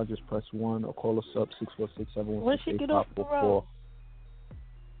talking about, just press 1 or call us up 646-716-8544. When she get off parole?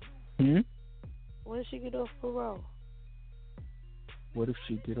 When she get off parole? What if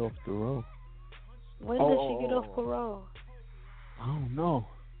she get off the road? When does she get off parole? I don't know.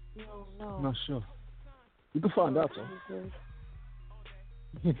 No. I'm not sure. You can find out though.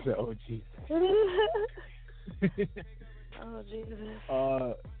 He said, "Oh Jesus." Oh Jesus.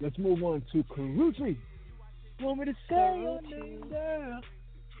 Let's move on to Karuchi. You want me to say your name down?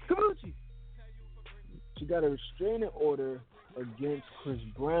 Karuchi. She got a restraining order against Chris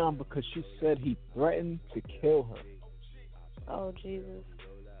Brown because she said he threatened to kill her. Oh, Jesus.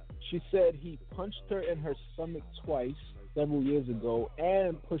 She said he punched her in her stomach twice several years ago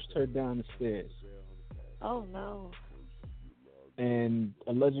and pushed her down the stairs. Oh, no. And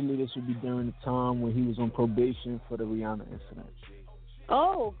allegedly this would be during the time when he was on probation for the Rihanna incident.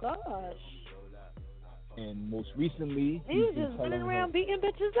 Oh, gosh. And most recently, he was just running around beating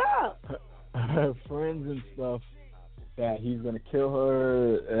bitches up. Her friends and stuff, that he's going to kill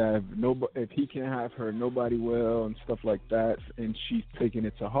her, if he can't have her, nobody will, and stuff like that. And she's taking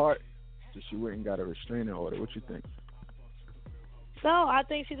it to heart, so she went and got a restraining order. What you think? No, I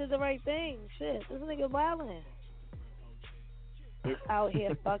think she did the right thing. Shit, this nigga wildin'. He's out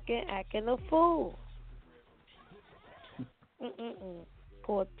here fucking acting a fool.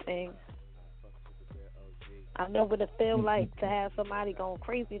 Poor thing. I know what it feel like to have somebody going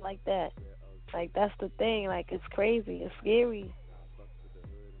crazy like that. Like, that's the thing. Like, it's crazy. It's scary.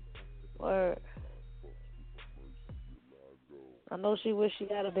 Word. I know she wish she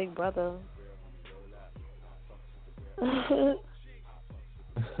had a big brother. This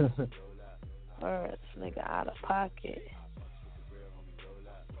nigga out of pocket.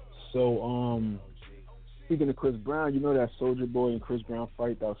 So, speaking of Chris Brown, you know that Soulja Boy and Chris Brown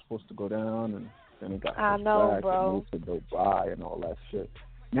fight that was supposed to go down, and then it got I pushed know, back bro. and moved to Dubai and all that shit.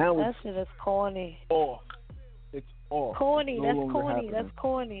 Now That it's shit is corny. off. It's off. Corny. It's no That's longer corny. happening. That's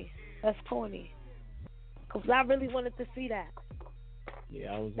corny. That's corny. Because I really wanted to see that.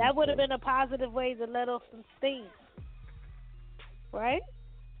 Yeah, I was. That would have been a positive way to let off some steam. Right?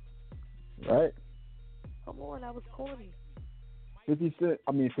 Right. Come on, that was corny. 50 Cent, you know what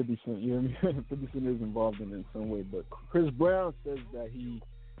I mean? 50 Cent is involved in it in some way, but Chris Brown says that he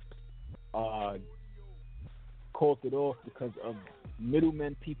called it off because of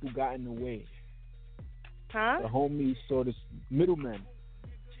middlemen people got in the way. Huh? The homies sort of middlemen.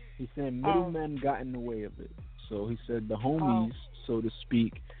 He said middlemen got in the way of it. So he said the homies, so to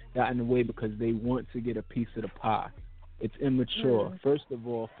speak, got in the way because they want to get a piece of the pie. It's immature. First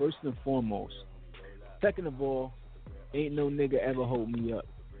and foremost. Second of all, ain't no nigga ever hold me up.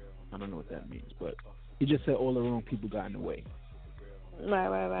 I don't know what that means, but he just said all the wrong people got in the way.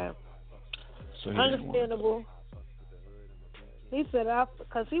 Right. So understandable. He said,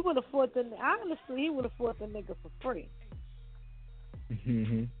 because he would have fought the, honestly, he would have fought the nigga for free.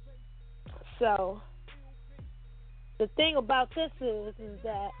 Mm-hmm. So, the thing about this is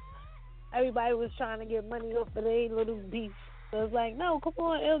that everybody was trying to get money off of their little beef. So it's like, no, come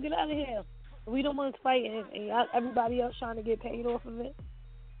on, El, get out of here. We don't want to fight, and everybody else trying to get paid off of it.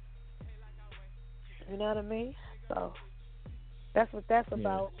 You know what I mean? So, that's what that's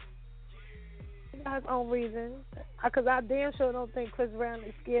about. He got his own reasons. Because I damn sure don't think Chris Brown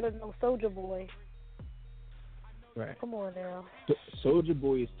is scared of no Soulja Boy. Right. Come on now. Soulja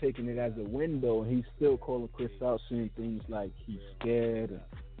Boy is taking it as a win, though, and he's still calling Chris out, saying things like he's scared, and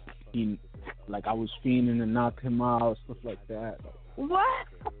he, like, I was fiending to knock him out, stuff like that. What?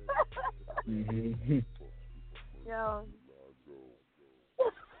 Mm-hmm. Yo.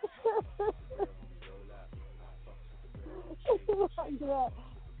 Yeah.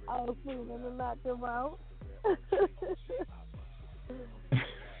 I was feeling to knock him out.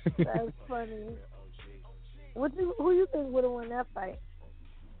 That's funny. Who you think would have won that fight?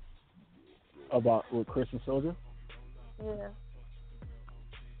 About with Chris and Soulja? Yeah.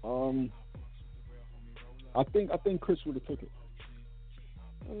 I think Chris would have took it.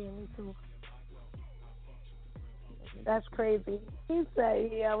 Yeah, me too. That's crazy. He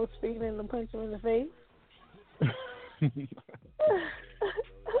said, I was feeling to punch him in the face.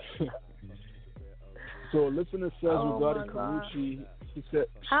 So a listener says regarding Karuchi, he said,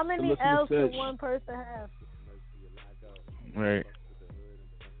 how many L's can one person have? Right.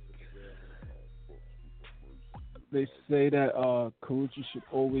 They say that Karuchi should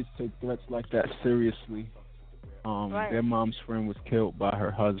always take threats like that seriously. Right. Their mom's friend was killed by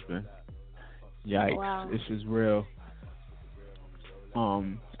her husband. Yikes. Wow. This is real.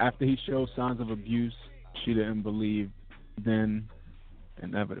 After he showed signs of abuse, she didn't believe, then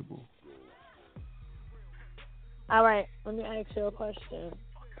inevitable. All right, let me ask you a question.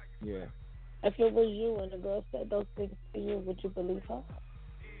 Yeah. If it was you and the girl said those things to you, would you believe her?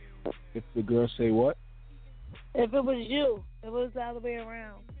 If the girl say what? If it was you, it was the other way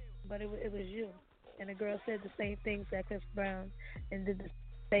around, but it was you, and the girl said the same things that Chris Brown and did the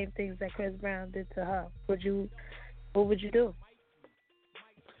same things that Chris Brown did to her. What would you do?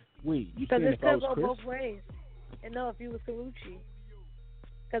 Wait, you saying if I was Chris? Because it could go both ways. And no, if you was Karuchi.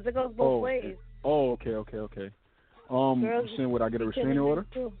 Because it goes both ways. Oh, okay. Girls, you saying would I get a restraining order?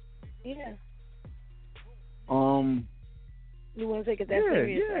 Yeah. You want to take it that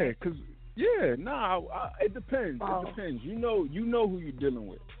serious? Yeah, because it depends. Oh. It depends. You know who you're dealing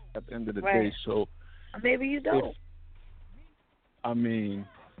with at the end of the day. So maybe you don't.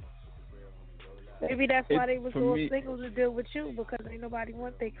 Maybe that's why they was all single to deal with you, because ain't nobody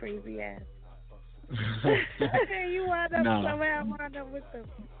want their crazy ass. You somehow wind up with them.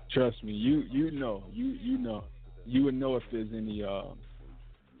 Trust me, you know. You would know if there's any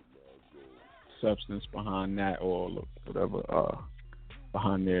substance behind that or whatever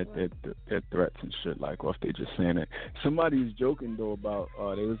behind their threats and shit, like, or if they just saying it. Somebody was joking though about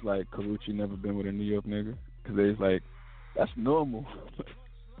they was like, Karuchi never been with a New York nigga, because they was like, that's normal.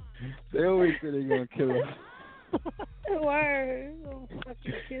 They always say they're gonna kill her. Word, I'm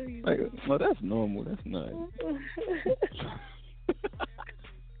fucking kill you. Like, no, that's normal. That's not.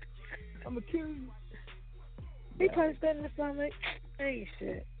 I'm gonna kill you. He punched that in the stomach. Ain't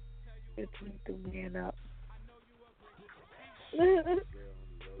shit. It's threw man up.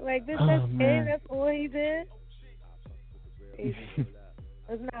 Like this, that's all he did.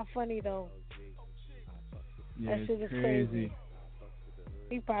 It's not funny though. Yeah, that shit is crazy. crazy.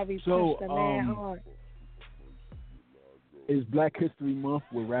 He probably So, pushed the man hard. It's Black History Month.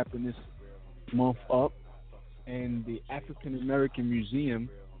 We're wrapping this month up, and the African American Museum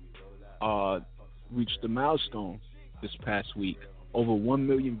reached a milestone this past week. Over 1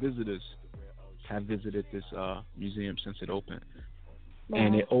 million visitors have visited this museum since it opened. Wow.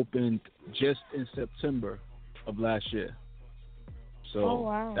 And it opened just in September of last year.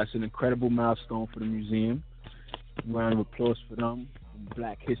 So that's an incredible milestone for the museum. Round of applause for them.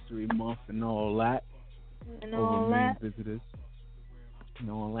 Black History Month and all that. And over all 1 million that. visitors. And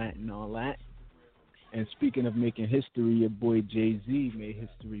all that. And speaking of making history, your boy Jay-Z made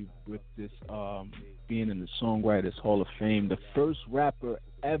history with this being in the Songwriters Hall of Fame. The first rapper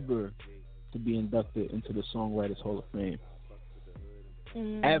ever to be inducted into the Songwriters Hall of Fame.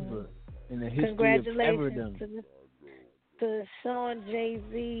 Ever. In the history of everdom. Congratulations to Sean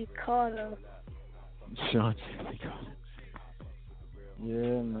Jay-Z Carter. Sean Jay-Z Carter.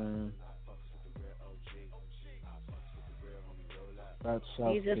 Yeah, man.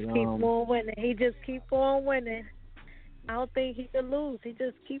 He just keep on winning. He just keep on winning. I don't think he could lose. He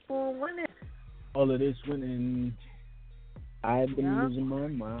just keep on winning. All of this winning, I've been losing my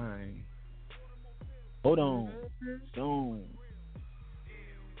mind. Hold on. Stone.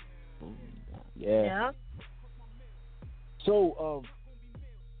 Yeah. So,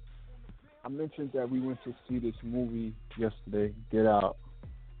 I mentioned that we went to see this movie yesterday, Get Out.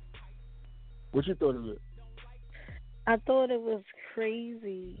 What you thought of it? I thought it was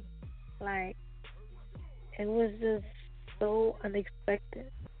crazy. Like, it was just so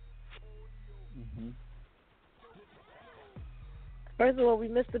unexpected. Mm-hmm. First of all, we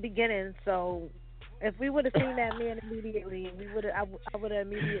missed the beginning, so if we would have seen that man immediately, I would have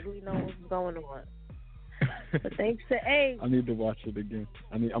immediately known what was going on. But thanks to A, I need to watch it again.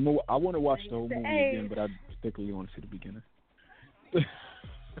 I want to watch the whole movie again, but I particularly want to see the beginning.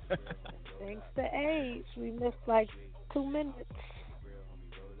 Thanks to age, we missed like 2 minutes.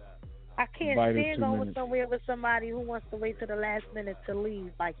 I can't stand going somewhere with somebody who wants to wait to the last minute to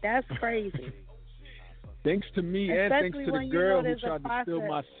leave. Like, that's crazy. Thanks to me and thanks to the girl who tried to steal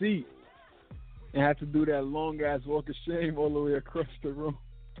my seat and had to do that long-ass walk of shame all the way across the room.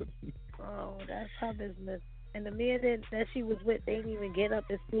 Oh, that's her business. And the man that she was with, they didn't even get up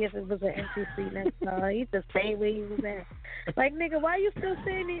and see if it was an empty seat next to her. He just stayed where he was at. Like, nigga, why you still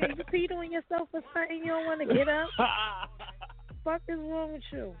sitting there? You peed on yourself or something? You don't want to get up? Fuck is wrong with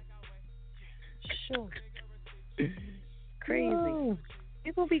you? Sure. Crazy. No.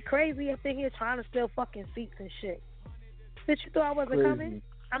 People be crazy up in here trying to steal fucking seats and shit. Bitch, you thought I wasn't coming?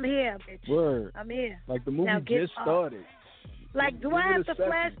 I'm here, bitch. Word. I'm here. Like, the movie just started. Like, do I have to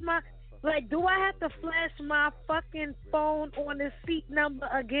flash my... Like, do I have to flash my fucking phone on the seat number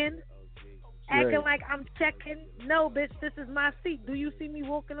again? Acting like I'm checking? No, bitch, this is my seat. Do you see me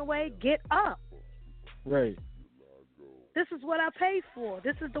walking away? Get up. Right. This is what I paid for.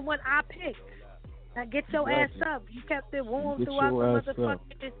 This is the one I picked. Now get your ass up. You kept it warm throughout the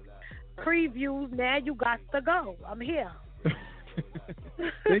motherfucking previews. Now you got to go. I'm here.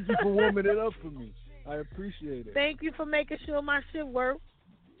 Thank you for warming it up for me. I appreciate it. Thank you for making sure my shit works.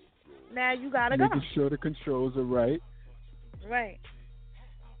 Now you gotta go. Making sure the controls are right. Right.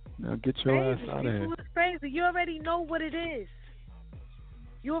 Now get your ass out of here. It's crazy. You already know what it is.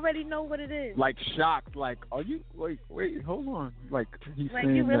 You already know what it is. Like shocked. Like, are you? Wait, hold on. Like he's like,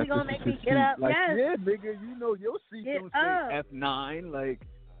 saying you really that gonna this make is me his get seat. up? Like, yes. Yeah, nigga. You know your seat get don't up. say F9. Like,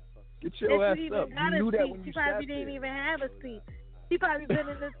 get your ass up. You knew that when you sat there. She probably didn't even have a seat. She probably been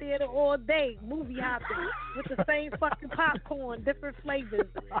in the theater all day, movie hopping, with the same fucking popcorn, different flavors.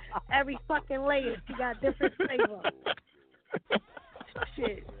 Every fucking layer, she got different flavor.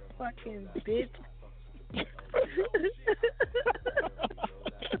 Shit, fucking bitch.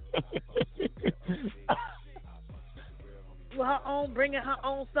 With her own, bringing her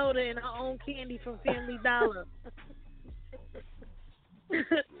own soda and her own candy from Family Dollar.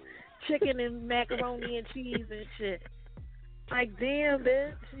 Chicken and macaroni and cheese and shit. Like, damn,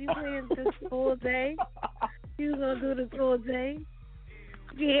 bitch, you playing this all day? You gonna do this all day?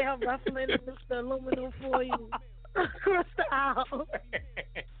 Yeah, I'm ruffling the aluminum for you across the aisle.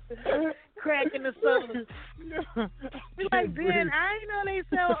 Cracking the soda. You're like, damn, I ain't know they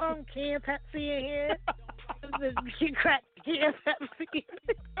sell canned Pepsi in here. You crack canned Pepsi.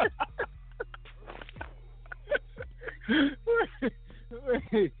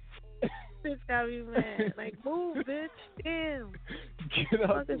 Wait. Bitch got me mad. Like, move, bitch. Damn. Get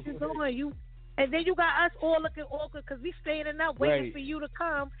up. What is you doing? And then you got us all looking awkward because we standing up waiting for you to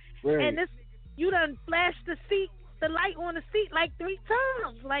come. Right. And you done flashed the light on the seat like 3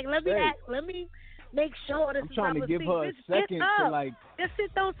 times. Like, let me make sure this I'm is trying to our give seat. her a Just second get to up. like This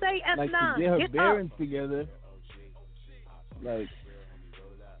shit don't say F9. to get her Get bearings up. together. Like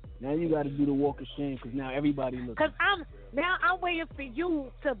now you got to do the walk of shame because now everybody looks. Cause I'm waiting for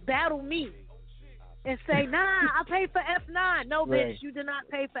you to battle me and say, nah, I paid for F9. No, Right. bitch, you did not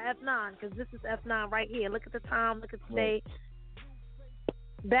pay for F9 because this is F9 right here. Look at the time. Look at the day.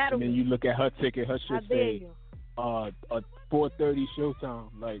 Battle And then me. you look at her ticket. Her I shit dare say, you. a 4:30 showtime.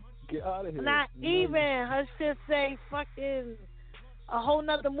 Like, get out of here. Not You know? even. Her shit say fucking a whole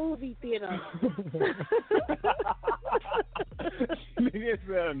nother movie theater. Nigga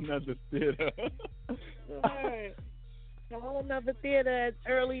said another theater. Right. A whole nother theater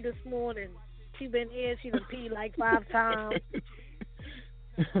early this morning. She been here. She done peed like 5 times.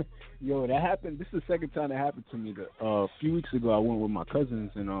 Yo, that happened. This is the second time that happened to me. A few weeks ago, I went with my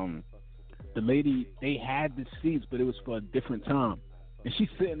cousins, and the lady, they had the seats, but it was for a different time. And she's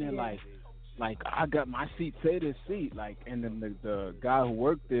sitting there like I got my seat, say this seat, like. And then the guy who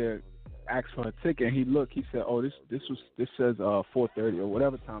worked there asked for a ticket, and he looked. He said, "Oh, this says 4:30 or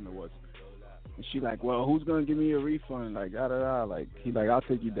whatever time it was." And she like, "Well, who's gonna give me a refund?" Like, da da da. Like, he like, "I'll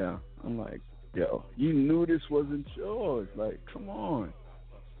take you down." I'm like, "Yo, you knew this wasn't yours. Like, come on."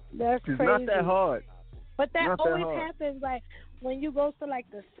 That's It's crazy. not that hard. But that Not always hard. happens, like when you go to like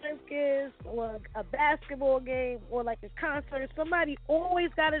the circus or a basketball game or like a concert. Somebody always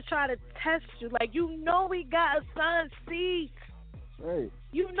got to try to test you. Like, you know, we got assigned seats. Right.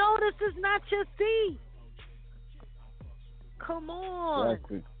 You know this is not your seat. Come on.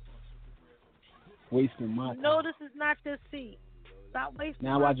 Exactly. Wasting my time. You know this is not your seat. Stop wasting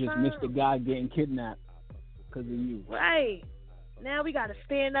Now my I just time. missed the guy getting kidnapped because of you. Right. Now we got to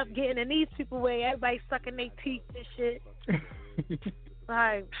stand up getting in these people way. Everybody sucking their teeth and shit.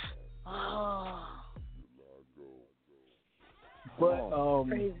 Like, oh. But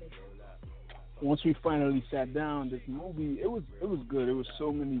Crazy. once we finally sat down, this movie, it was good. It was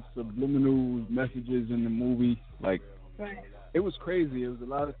so many subliminal messages in the movie. Like, Right. it was crazy. It was a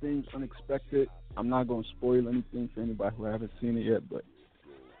lot of things unexpected. I'm not going to spoil anything for anybody who haven't seen it yet, but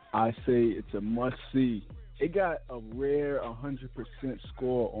I say it's a must-see. It got a rare 100%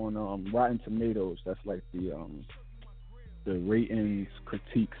 score on Rotten Tomatoes. That's like the ratings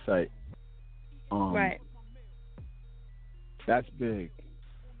critique site. Right. That's big.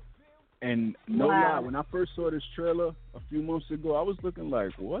 And no lie, when I first saw this trailer a few months ago, I was looking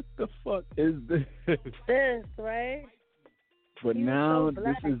like, what the fuck is this? This, right? But He was now so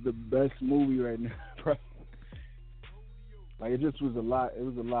black. this is the best movie right now. Bro. Like, it just was a lot. It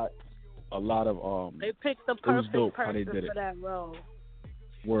was a lot of They picked the it was perfect dope how they person did for it. that role.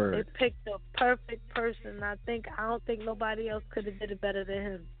 Word. They picked the perfect person. I don't think nobody else could have did it better than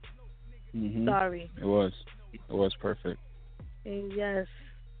him. Mm-hmm. Sorry. It was perfect. And yes,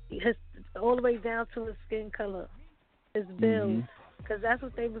 all the way down to his skin color, his build, because that's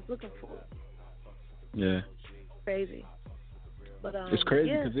what they was looking for. Yeah. Crazy. But It's crazy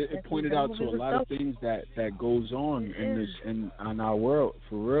yeah, because it that pointed out movie to a was lot dope. of things that goes on in our world,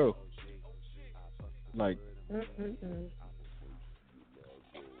 for real. Like,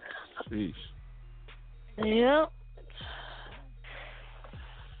 sheesh. Yeah.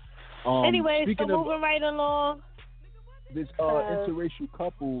 Anyway, so moving right along. This interracial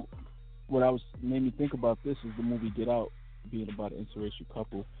couple, what made me think about this is the movie Get Out, being about an interracial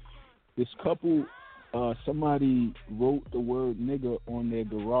couple. This couple, somebody wrote the word nigger on their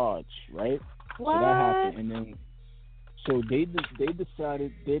garage, right? What? So that happened, and then so they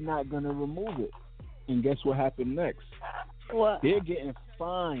decided they're not gonna remove it. And guess what happened next? What? They're getting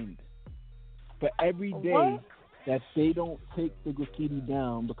fined for every day What? that they don't take the graffiti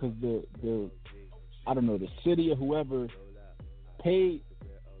down because the I don't know, the city or whoever paid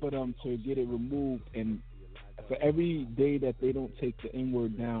for them to get it removed, and for every day that they don't take the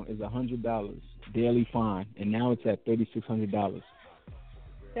N-word down is $100 daily fine, and now it's at $3,600.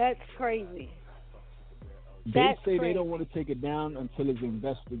 That's crazy. They say they don't want to take it down until it's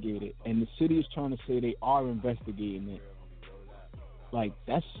investigated, and the city is trying to say they are investigating it. Like,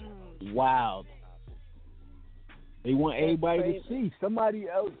 that's wild. They want everybody to see. Somebody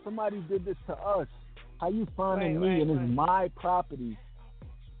did this to us. How you finding me and it's my property?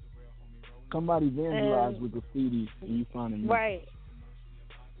 Somebody vandalized with graffiti and you finding me. Right.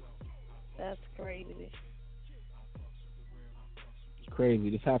 That's crazy. It's crazy.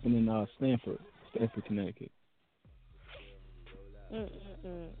 This happened in Stanford, Connecticut.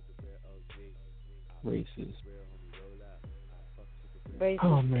 Racist.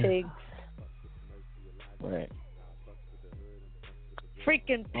 Racist pigs. Right.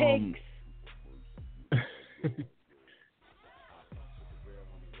 Freaking pigs.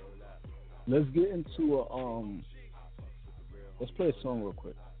 Let's get into let's play a song real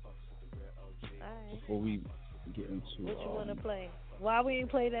quick. Alright. Before we get into what you wanna play? Why we ain't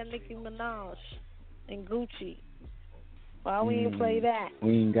play that Nicki Minaj and Gucci? Why we ain't play that?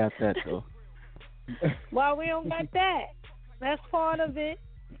 We ain't got that though. Why we don't got that? That's part of it.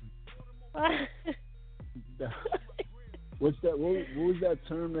 What's that? What was that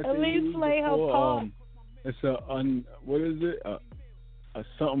term that At they least used play her before? part. It's what is it? A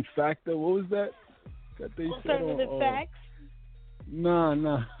something factor. What was that? That they said Alternative facts.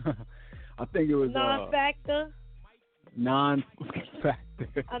 Nah. I think it was Non-factor. Non-factor.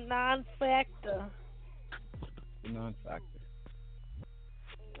 A non-factor. Non-factor.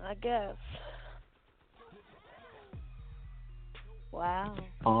 I guess. Wow.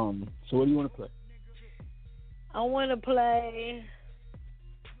 So what do you want to play? I want to play.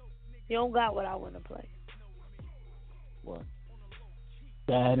 You don't got what I want to play. What?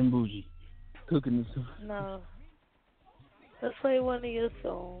 Bad and bougie. Cooking the soup. No. Let's play one of your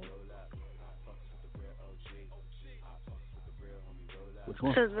songs. Which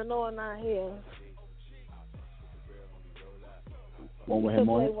one? Because Renor not here. One with We him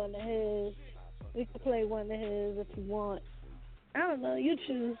could on play it? one of his. We could play one of his if you want. I don't know. You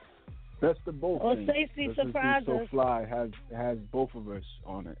choose. That's the both. Or thing. Stacey This is Surprise So Us. Fly has both of us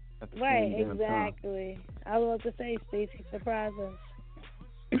on it at the Right, same damn time. exactly. I was about to say Stacey Surprise Us.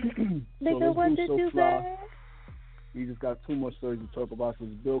 So Nigga, what let's do did So you Fly. say? We just got two more stories to talk about. So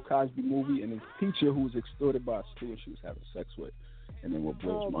it's Bill Cosby movie and his teacher who was extorted by a student she was having sex with. And then what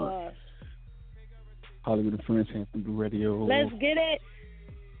blows Oh, my gosh. Hollywood and Friends, Hampton Blue Radio. Let's get it.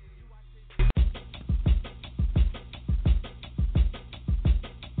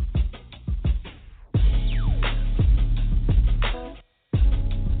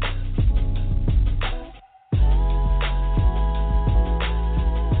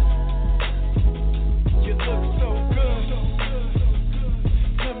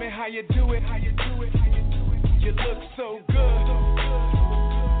 You do it, how you do it, how you do it. You look so good.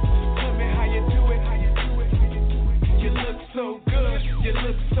 Tell me how you do it, how you do it, how you do it. You look so good, you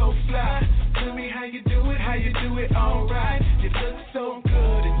look so fly. Tell me how you do it, how you do it, alright. You look so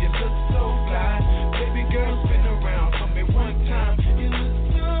good and you look so fly. Baby girl, spin around for me one time. You look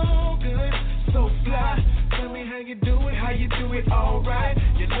so good, so fly. Tell me how you do it, alright.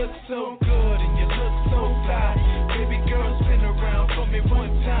 You look so good and you look so fly. Baby girl, spin around for me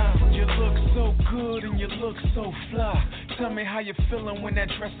one time. You look so good and you look so fly. Tell me how you feeling when that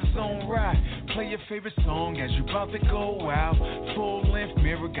dress is on right. Play your favorite song as you about to go out. Full length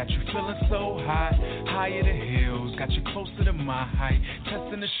mirror got you feeling so high. Higher the hills, got you closer to my height.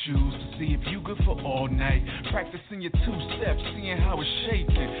 Testing the shoes to see if you good for all night. Practicing your two steps, seeing how it's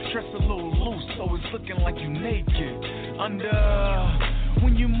shaking. Dress a little loose so it's looking like you naked.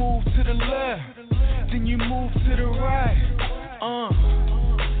 When you move to the left, then you move to the right.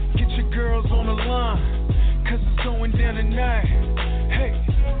 Get your girls on the line, cause it's going down tonight. Hey,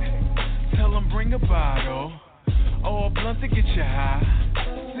 tell them bring a bottle, or a blunt to get you high.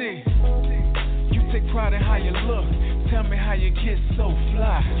 See, you take pride in how you look. Tell me how you get so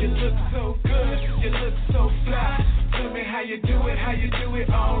fly. You look so good, you look so fly. Tell me how you do it,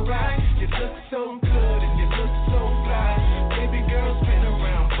 alright. You look so good and you look so fly. Baby girl, spin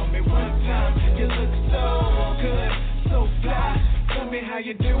around for me one time. You look so good, so fly. Tell me how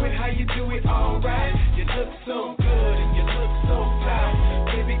you do it, alright. You look so good and you look so fly.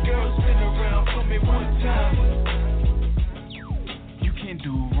 Baby girl, spin around for me one time. You can't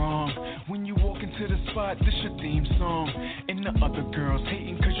do wrong when you walk into the spot. This your theme song, and the other girls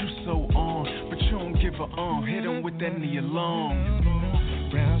hating cause you so on, but you don't give a hit them with that knee along.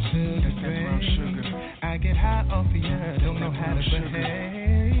 Brown sugar, that's that brown sugar. I get high off of you, don't know how to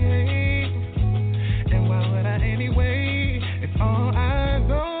behave. And why would I anyway? It's all eyes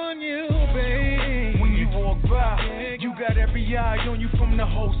on you, babe. When you walk by, you got every eye on you from the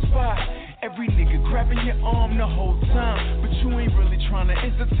whole spot. Every nigga grabbing your arm the whole time, but you ain't really trying to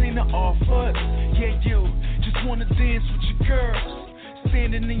entertain the offers. Yeah, you just wanna dance with your girls,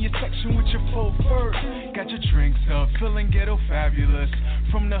 standing in your section with your full fur. Got your drinks up, feeling ghetto fabulous.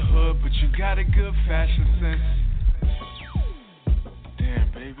 From the hood, but you got a good fashion sense.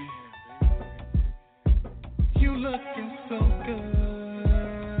 Damn, baby, you looking so good.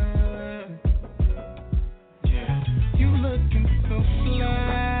 Yeah, you looking so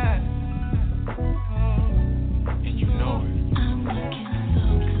fly. And you know it. I'm looking so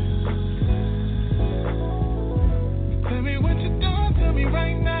good. Tell me what you doing, tell me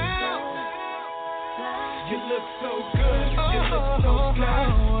right now. You look so good, you look so fly.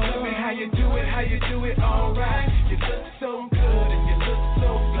 Tell me how you do it, alright.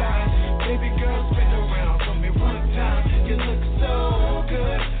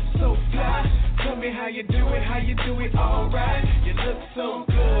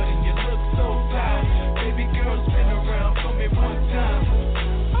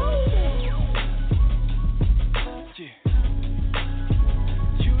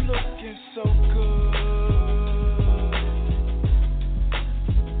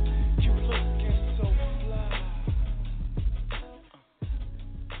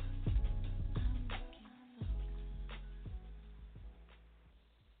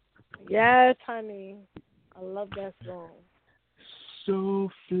 Yes, honey. I love that song. So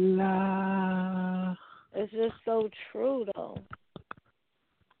fly. It's just so true, though.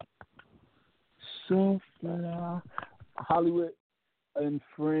 So fly. Hollywood and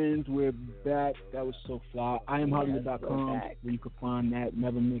Friends, we're back. That was so fly. IamHollywood.com, where you can find that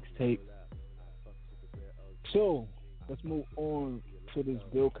Never mixtape. So, let's move on to this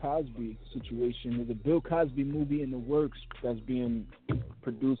Bill Cosby situation. There's a Bill Cosby movie in the works that's being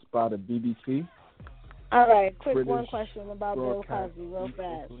produced by the BBC. All right, quick British one question about Bill Cosby, real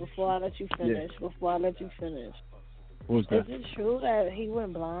fast, before I let you finish. What was that? Is it true that he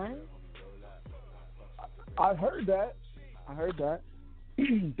went blind? I heard that.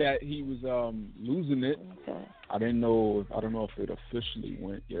 That he was losing it. Okay. I don't know if it officially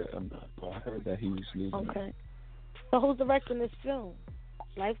went yet, but I heard that he was losing it. Okay. So who's directing this film?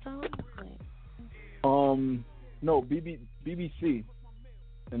 Lifetime? No, BBC.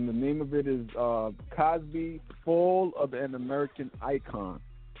 And the name of it is Cosby, Fall of an American Icon.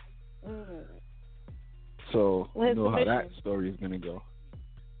 So you know how that story is going to go.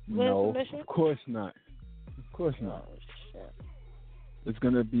 No, of course not. Oh, shit. It's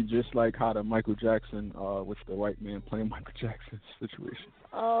going to be just like how the Michael Jackson, with the white man playing Michael Jackson situation.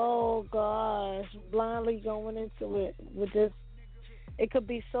 Oh, gosh. Blindly going into it with this. It could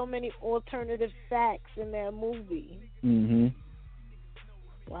be so many alternative facts in that movie. Mm-hmm.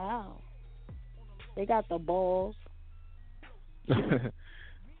 Wow. They got the balls. So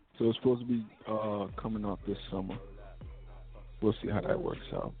it's supposed to be coming out this summer. We'll see how that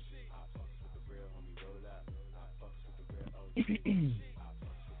works out.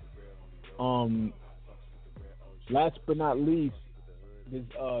 Last but not least, this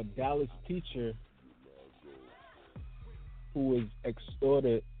Dallas teacher who was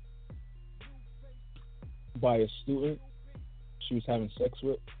extorted by a student she was having sex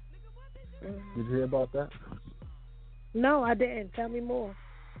with. Did you hear about that? No, I didn't. Tell me more.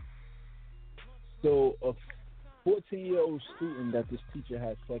 So a 14-year-old student that this teacher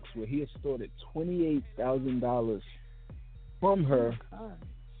had sex with, he extorted $28,000 from her. Oh,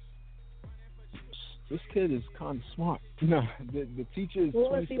 this kid is kind of smart. No, the teacher is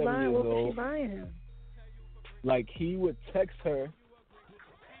 27 years old. What was she buying him? Like, he would text her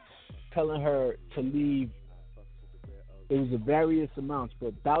telling her to leave. It was a various amounts,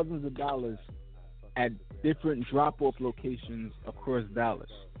 but thousands of dollars at different drop-off locations across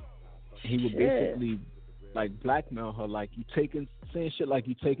Dallas. He would basically, like, blackmail her, like, saying shit like,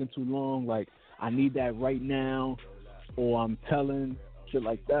 you taking too long, like, I need that right now, or I'm telling, shit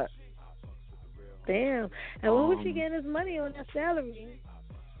like that. Damn. And where was she getting his money on that salary?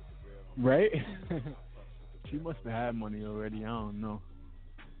 Right? She must have had money already. I don't know.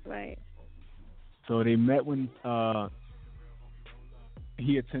 Right. So they met when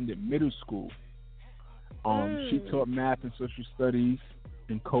he attended middle school. She taught math and social studies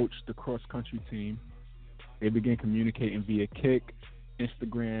and coached the cross-country team. They began communicating via Kik,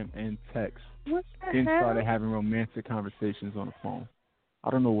 Instagram, and text. What the then hell? started having romantic conversations on the phone. I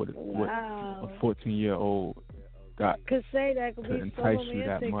don't know what a 14-year-old could say that could to be entice so you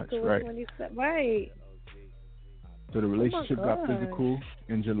that much, right? Right. So the relationship got physical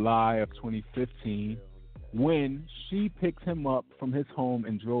in July of 2015 when she picked him up from his home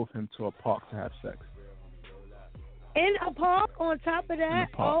and drove him to a park to have sex. In a park on top of that?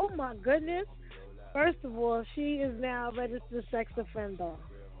 Oh, my goodness. First of all, she is now a registered sex offender.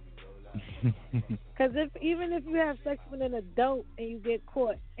 Because even if you have sex with an adult and you get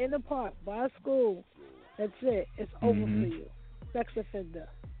caught in the park by a school, that's it. It's over for you. Sex offender.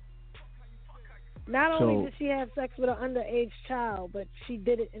 Not only did she have sex with an underage child, but she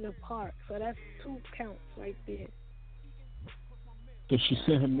did it in a park. So that's 2 counts right there. So she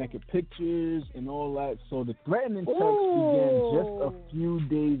sent him naked pictures and all that. So the threatening text began just a few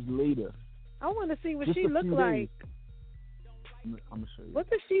days later. I want to see what she looked like. I'm going to show you. What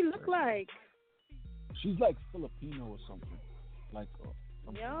does she look like? She's like Filipino or something. Like,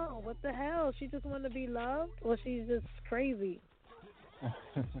 something. Yo, what the hell? She just want to be loved, or she's just crazy?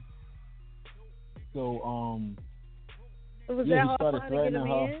 So, was that hard for her to get him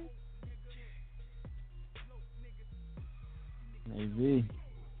in? Maybe.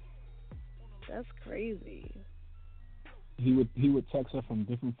 That's crazy. He would text her from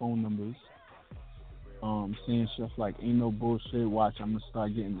different phone numbers, saying stuff like, "Ain't no bullshit. Watch, I'm gonna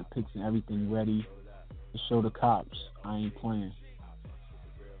start getting the pics and everything ready to show the cops. I ain't playing."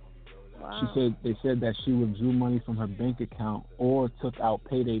 Wow. They said that she withdrew money from her bank account or took out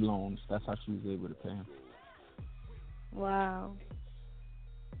payday loans. That's how she was able to pay him. Wow.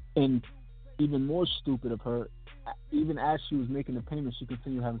 And even more stupid of her, even as she was making the payment, she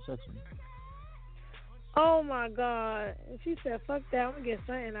continued having sex with him. Oh my God! And she said, "Fuck that! I'm gonna get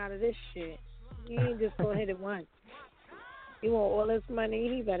something out of this shit. You ain't just gonna hit it once. You want all this money?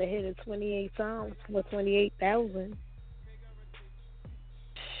 He better hit it 28 times for 28,000.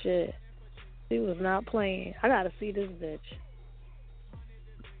 Shit, she was not playing. I gotta see this bitch.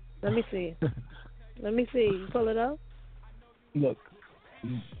 Let me see. Let me see. You pull it up. Look.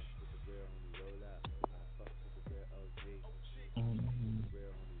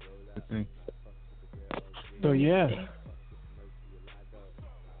 So yeah,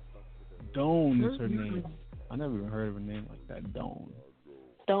 Dawn is her name. I never even heard of a name like that. Dawn.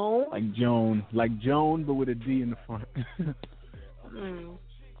 Dawn. Like Joan, but with a D in the front.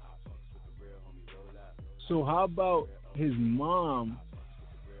 So how about his mom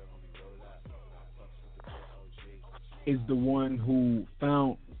is the one who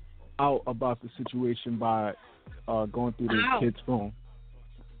found out about the situation by going through the kid's phone.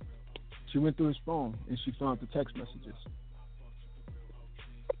 She went through his phone and she found the text messages.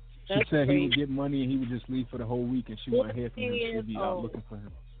 She said he would get money and he would just leave for the whole week and she wouldn't hear from him. She'd be out looking for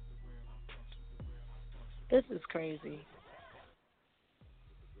him. This is crazy.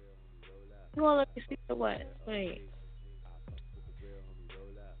 You want to let me see the what? Wait.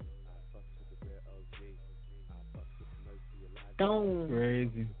 Dome.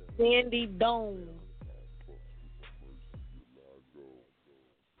 Crazy. Sandy Dome.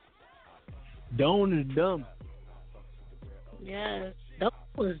 Dawn is dumb. Yes, that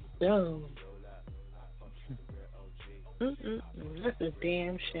was dumb. That's a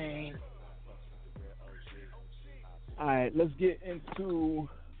damn shame. All right, let's get into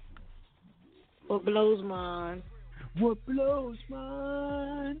what blows mine. What blows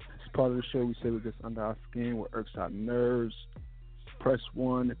mine? It's part of the show. We say what gets under our skin, what irks our nerves. Press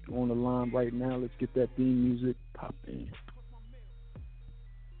 1 if you're on the line right now. Let's get that theme music popping.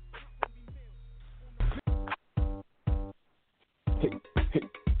 Hey,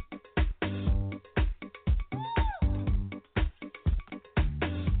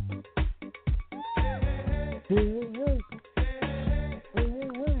 hey.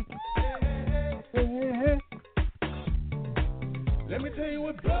 Let me tell you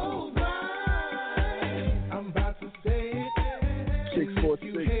what blows mine. I'm about to say it.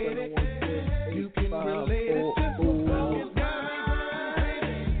 646 you can relate it to blows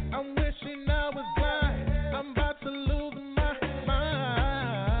mine. I'm wishing I was blind. I'm about to lose my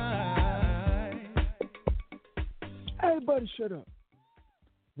mind. Everybody shut up.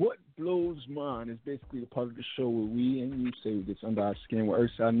 What blows mine is basically a part of the show where we and you say what gets under our skin, what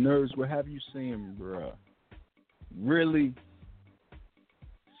irks our nerves. What have you saying, bruh? Really?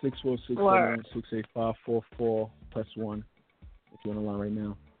 646-716-8544. Press 1 if you're on the line right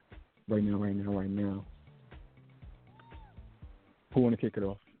now. Right now. Who want to kick it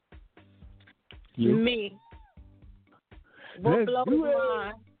off? You? Me. What blows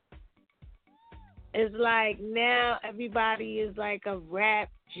mine is like now everybody is like a rap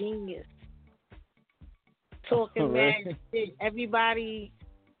genius. Talking mad shit. Everybody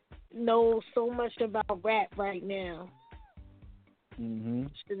knows so much about rap right now. Mm-hmm.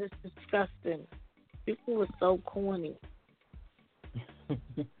 Shit is disgusting. People were so corny.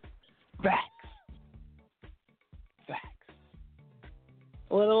 Facts.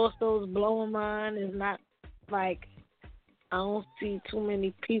 What also is blowing mine is not like I don't see too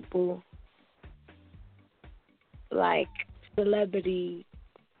many people like celebrity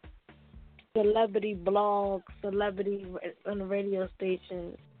blogs, celebrity on the radio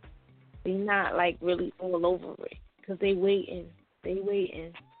stations. They not like really all over it because they waiting for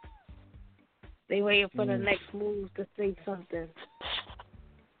the next move to say something.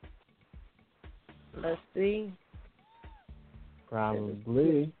 Let's see.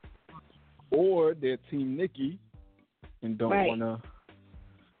 Probably. Or they're Team Nicki and don't want to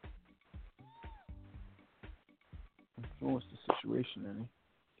influence the situation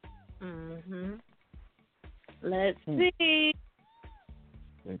any. Let's see.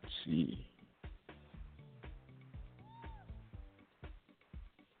 Let's see.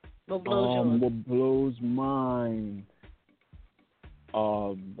 What blows yours? What blows mine?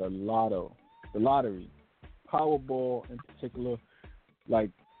 The lottery, Powerball in particular.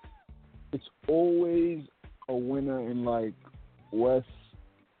 Like, it's always a winner in like West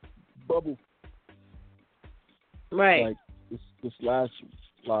Bubble. Right. Like this last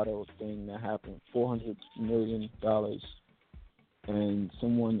lotto thing that happened, $400 million, and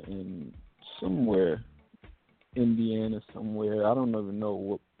someone in somewhere, Indiana, somewhere. I don't even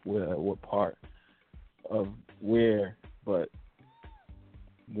know what part of where, but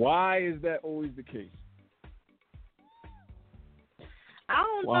why is that always the case?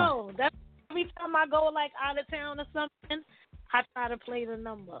 don't know. That's every time I go like out of town or something, I try to play the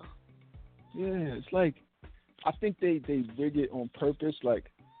number. Yeah, it's like I think they rig it on purpose. Like,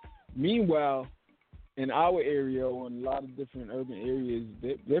 meanwhile, in our area or in a lot of different urban areas,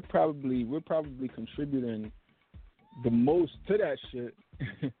 we're probably contributing the most to that shit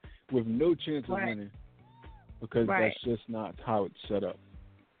with no chance of winning, because that's just not how it's set up.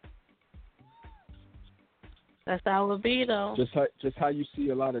 That's how it would be, though. Just how you see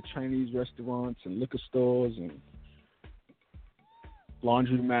a lot of Chinese restaurants and liquor stores and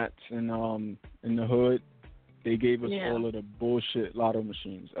laundromats in the hood, they gave us all of the bullshit lotto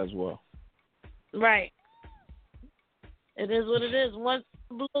machines as well. Right. It is what it is. Once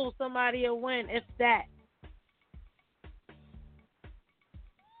blue, somebody will win. If that.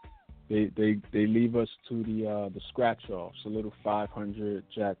 They leave us to the scratch offs, a little 500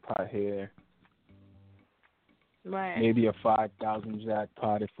 jackpot here. Right. Maybe a 5,000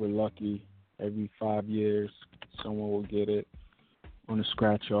 jackpot if we're lucky. Every 5 years, someone will get it on a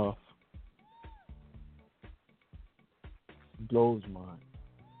scratch off. Blows mine.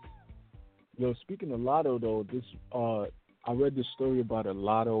 Yo, speaking of lotto though, this I read this story about a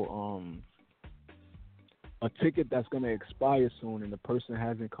lotto a ticket that's gonna expire soon, and the person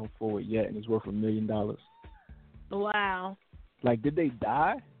hasn't come forward yet, and it's worth $1 million. Wow. Like, did they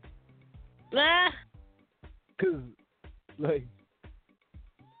die? Nah. Cause, like,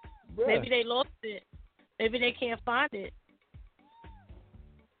 bruh. Maybe they lost it. Maybe they can't find it.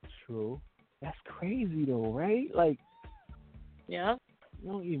 True. That's crazy though, right? Like, yeah.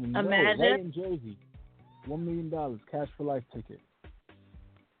 You don't even know. Imagine. Right in Jersey, $1 million cash for life ticket.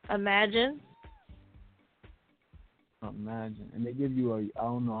 Imagine. And they give you I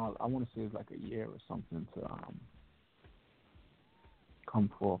don't know, I want to say it's like a year or something to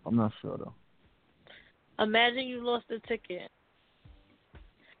come forth. I'm not sure though. Imagine you lost the ticket.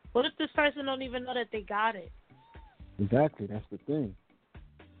 What if this person don't even know that they got it? Exactly, that's the thing.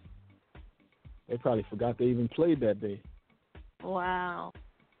 They probably forgot they even played that day. Wow.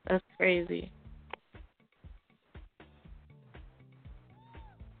 That's crazy.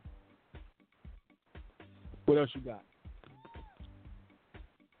 What else you got?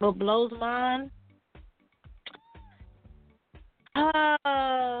 What blows mine? I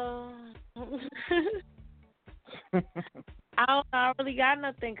really got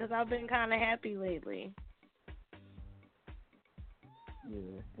nothing because I've been kind of happy lately.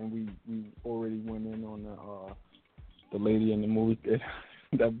 Yeah, and we already went in on the lady in the movie theater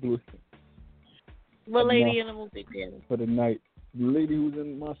that blew. What lady in the movie theater? For the night, the lady who was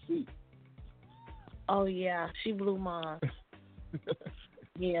in my seat. Oh yeah, she blew mine.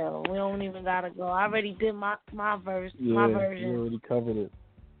 Yeah, we don't even gotta go. I already did my verse, my version. You already covered it.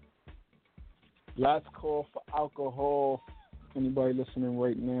 Last call for alcohol. Anybody listening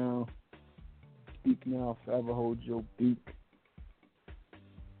right now? Speak now, forever hold your beak.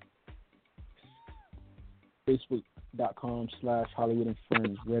 Facebook.com/Hollywood and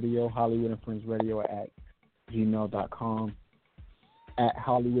Friends Radio. Hollywood and Friends Radio at gmail.com. At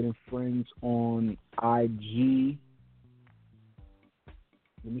Hollywood and Friends on IG.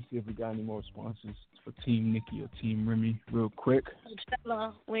 Let me see if we got any more sponsors for Team Nicki or Team Remy real quick.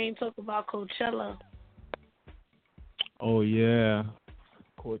 Coachella. We ain't talk about Coachella. Oh, yeah.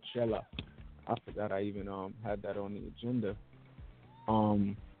 Coachella. I forgot I even had that on the agenda.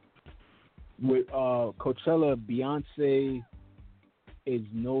 With Coachella, Beyonce is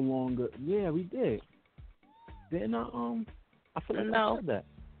no longer... Yeah, we did. Didn't I feel like I said that.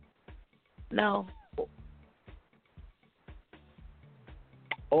 No.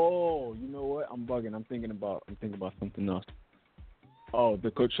 Oh, you know what? I'm bugging. I'm thinking about something else. Oh,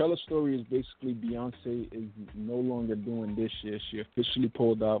 the Coachella story is basically Beyonce is no longer doing this year. She officially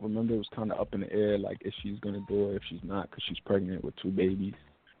pulled out. Remember, it was kind of up in the air, like if she's going to do it, if she's not, because she's pregnant with 2 babies.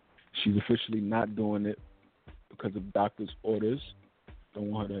 She's officially not doing it because of doctor's orders.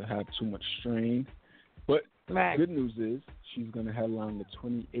 Don't want her to have too much strain. But good news is she's going to headline the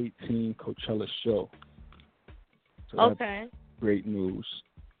 2018 Coachella show. So that's great news.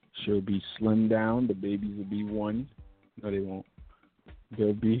 She'll be slimmed down. The babies will be 1. No, they won't.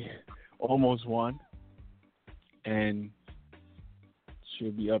 They'll be almost 1. And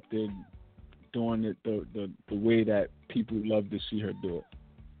she'll be up there doing it the way that people love to see her do it,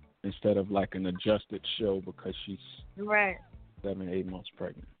 instead of like an adjusted show because she's 7-8 months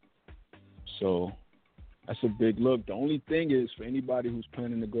pregnant. So that's a big look. The only thing is, for anybody who's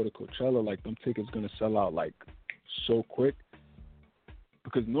planning to go to Coachella, like, them tickets going to sell out like so quick.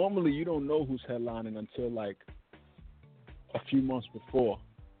 Because normally you don't know who's headlining until like a few months before.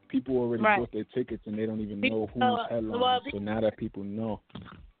 people already bought their tickets and they don't even know who's headlining. So now that people know,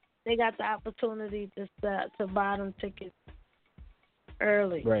 they got the opportunity to buy them tickets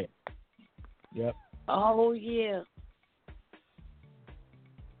early. Right. Yep. Oh yeah.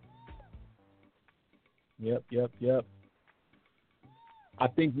 Yep. I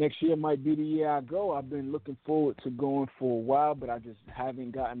think next year might be the year I go. I've been looking forward to going for a while, but I just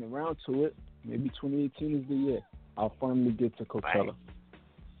haven't gotten around to it. Maybe 2018 is the year I'll finally get to Coachella.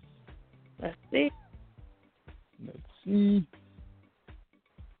 Right. Let's see.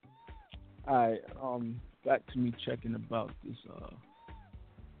 All right. Back to me checking about this.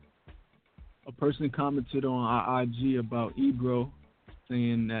 A person commented on our IG about Ebro,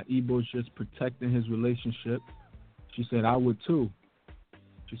 saying that Ebro's just protecting his relationship. She said, I would too.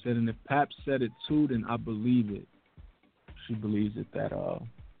 She said, and if Pap said it too, then I believe it. She believes it that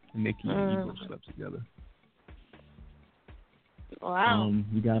Nicki and Ebro slept together. Wow.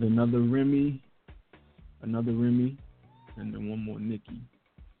 We got another Remy, and then one more Nicki.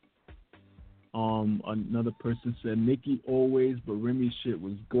 Another person said Nicki always, but Remy shit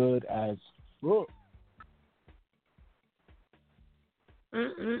was good as fuck.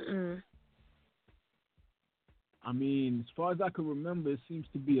 I mean, as far as I can remember, it seems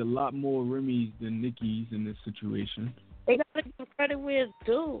to be a lot more Remy's than Nicki's in this situation. They gotta give credit where it's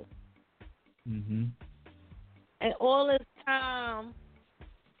due. And all this time,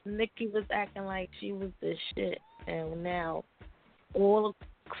 Nicki was acting like she was the shit, and now all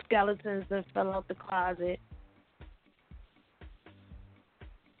the skeletons that fell out the closet.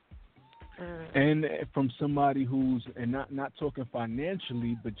 And from somebody who's, and not talking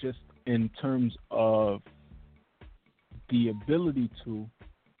financially, but just in terms of the ability to,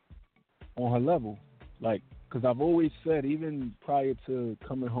 on her level, like, because I've always said, even prior to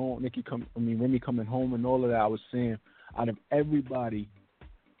coming home, Remy coming home and all of that, I was saying, out of everybody,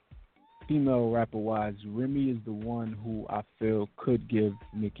 female rapper-wise, Remy is the one who I feel could give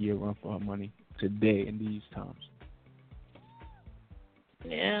Nicki a run for her money today in these times.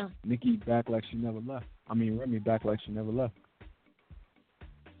 Yeah. Nicki back like she never left. Remy back like she never left.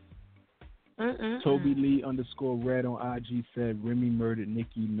 Toby Lee _red on IG said Remy murdered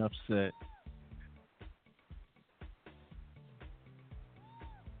Nicki, enough said.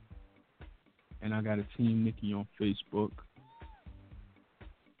 And I got a Team Nicki on Facebook.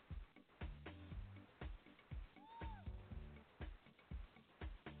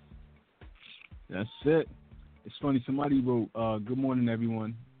 That's it. It's funny, somebody wrote, good morning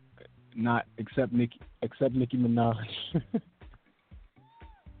everyone. Not except Nicki Minaj.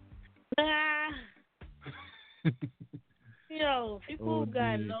 Yo, people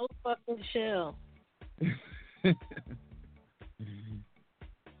got no fucking chill.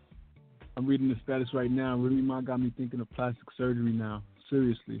 I'm reading the status right now. Remy Ma got me thinking of plastic surgery now.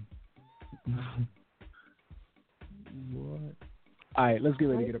 Seriously. What? All right, let's get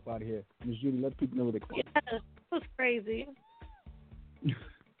ready to get up out of here. Ms. Judy, let people know where they come. Yeah, that was crazy.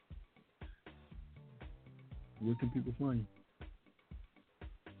 Where can people find you?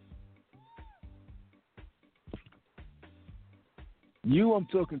 You I'm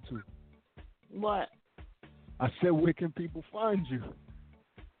talking to. What? I said, where can people find you?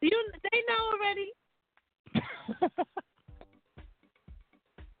 They know already.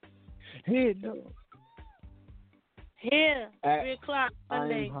 Here, no. Here, 3 o'clock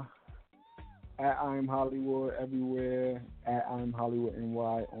Sunday. At I Am Hollywood everywhere. At I Am Hollywood NY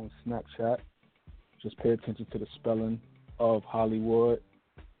on Snapchat. Just pay attention to the spelling of Hollywood.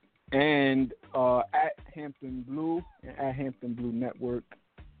 And at Hampton Blue and at Hampton Blue Network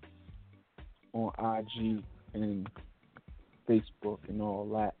on IG and Facebook and all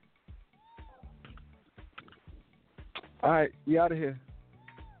that. All right, we out of here.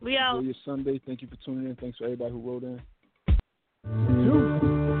 We out. Enjoy your Sunday. Thank you for tuning in. Thanks for everybody who wrote in.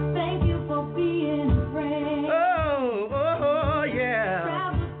 Thank you for being a friend. Oh, yeah.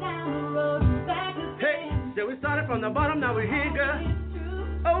 Travel down the road and back again. Hey, so we started from the bottom, now we're here, girl.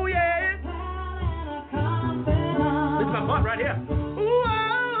 Oh, yeah. This is my part right here. Ooh,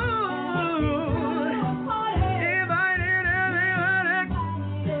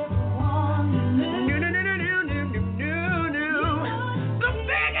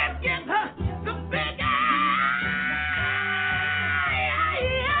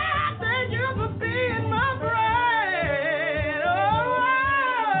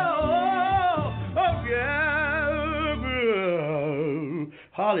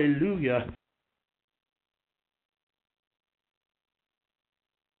 hallelujah.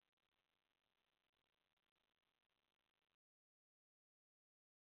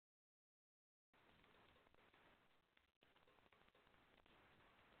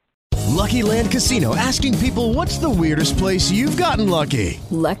 Lucky Land Casino, asking people, what's the weirdest place you've gotten lucky?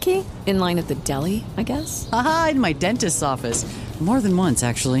 Lucky? In line at the deli, I guess? Aha, in my dentist's office. More than once,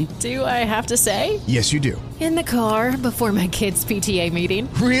 actually. Do I have to say? Yes, you do. In the car before my kids' PTA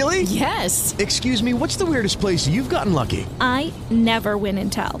meeting. Really? Yes. Excuse me, what's the weirdest place you've gotten lucky? I never win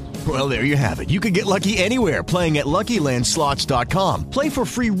and tell. Well, there you have it. You can get lucky anywhere, playing at LuckyLandSlots.com. Play for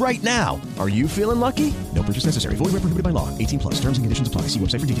free right now. Are you feeling lucky? No purchase necessary. Void where prohibited by law. 18+. Terms and conditions apply. See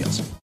website for details.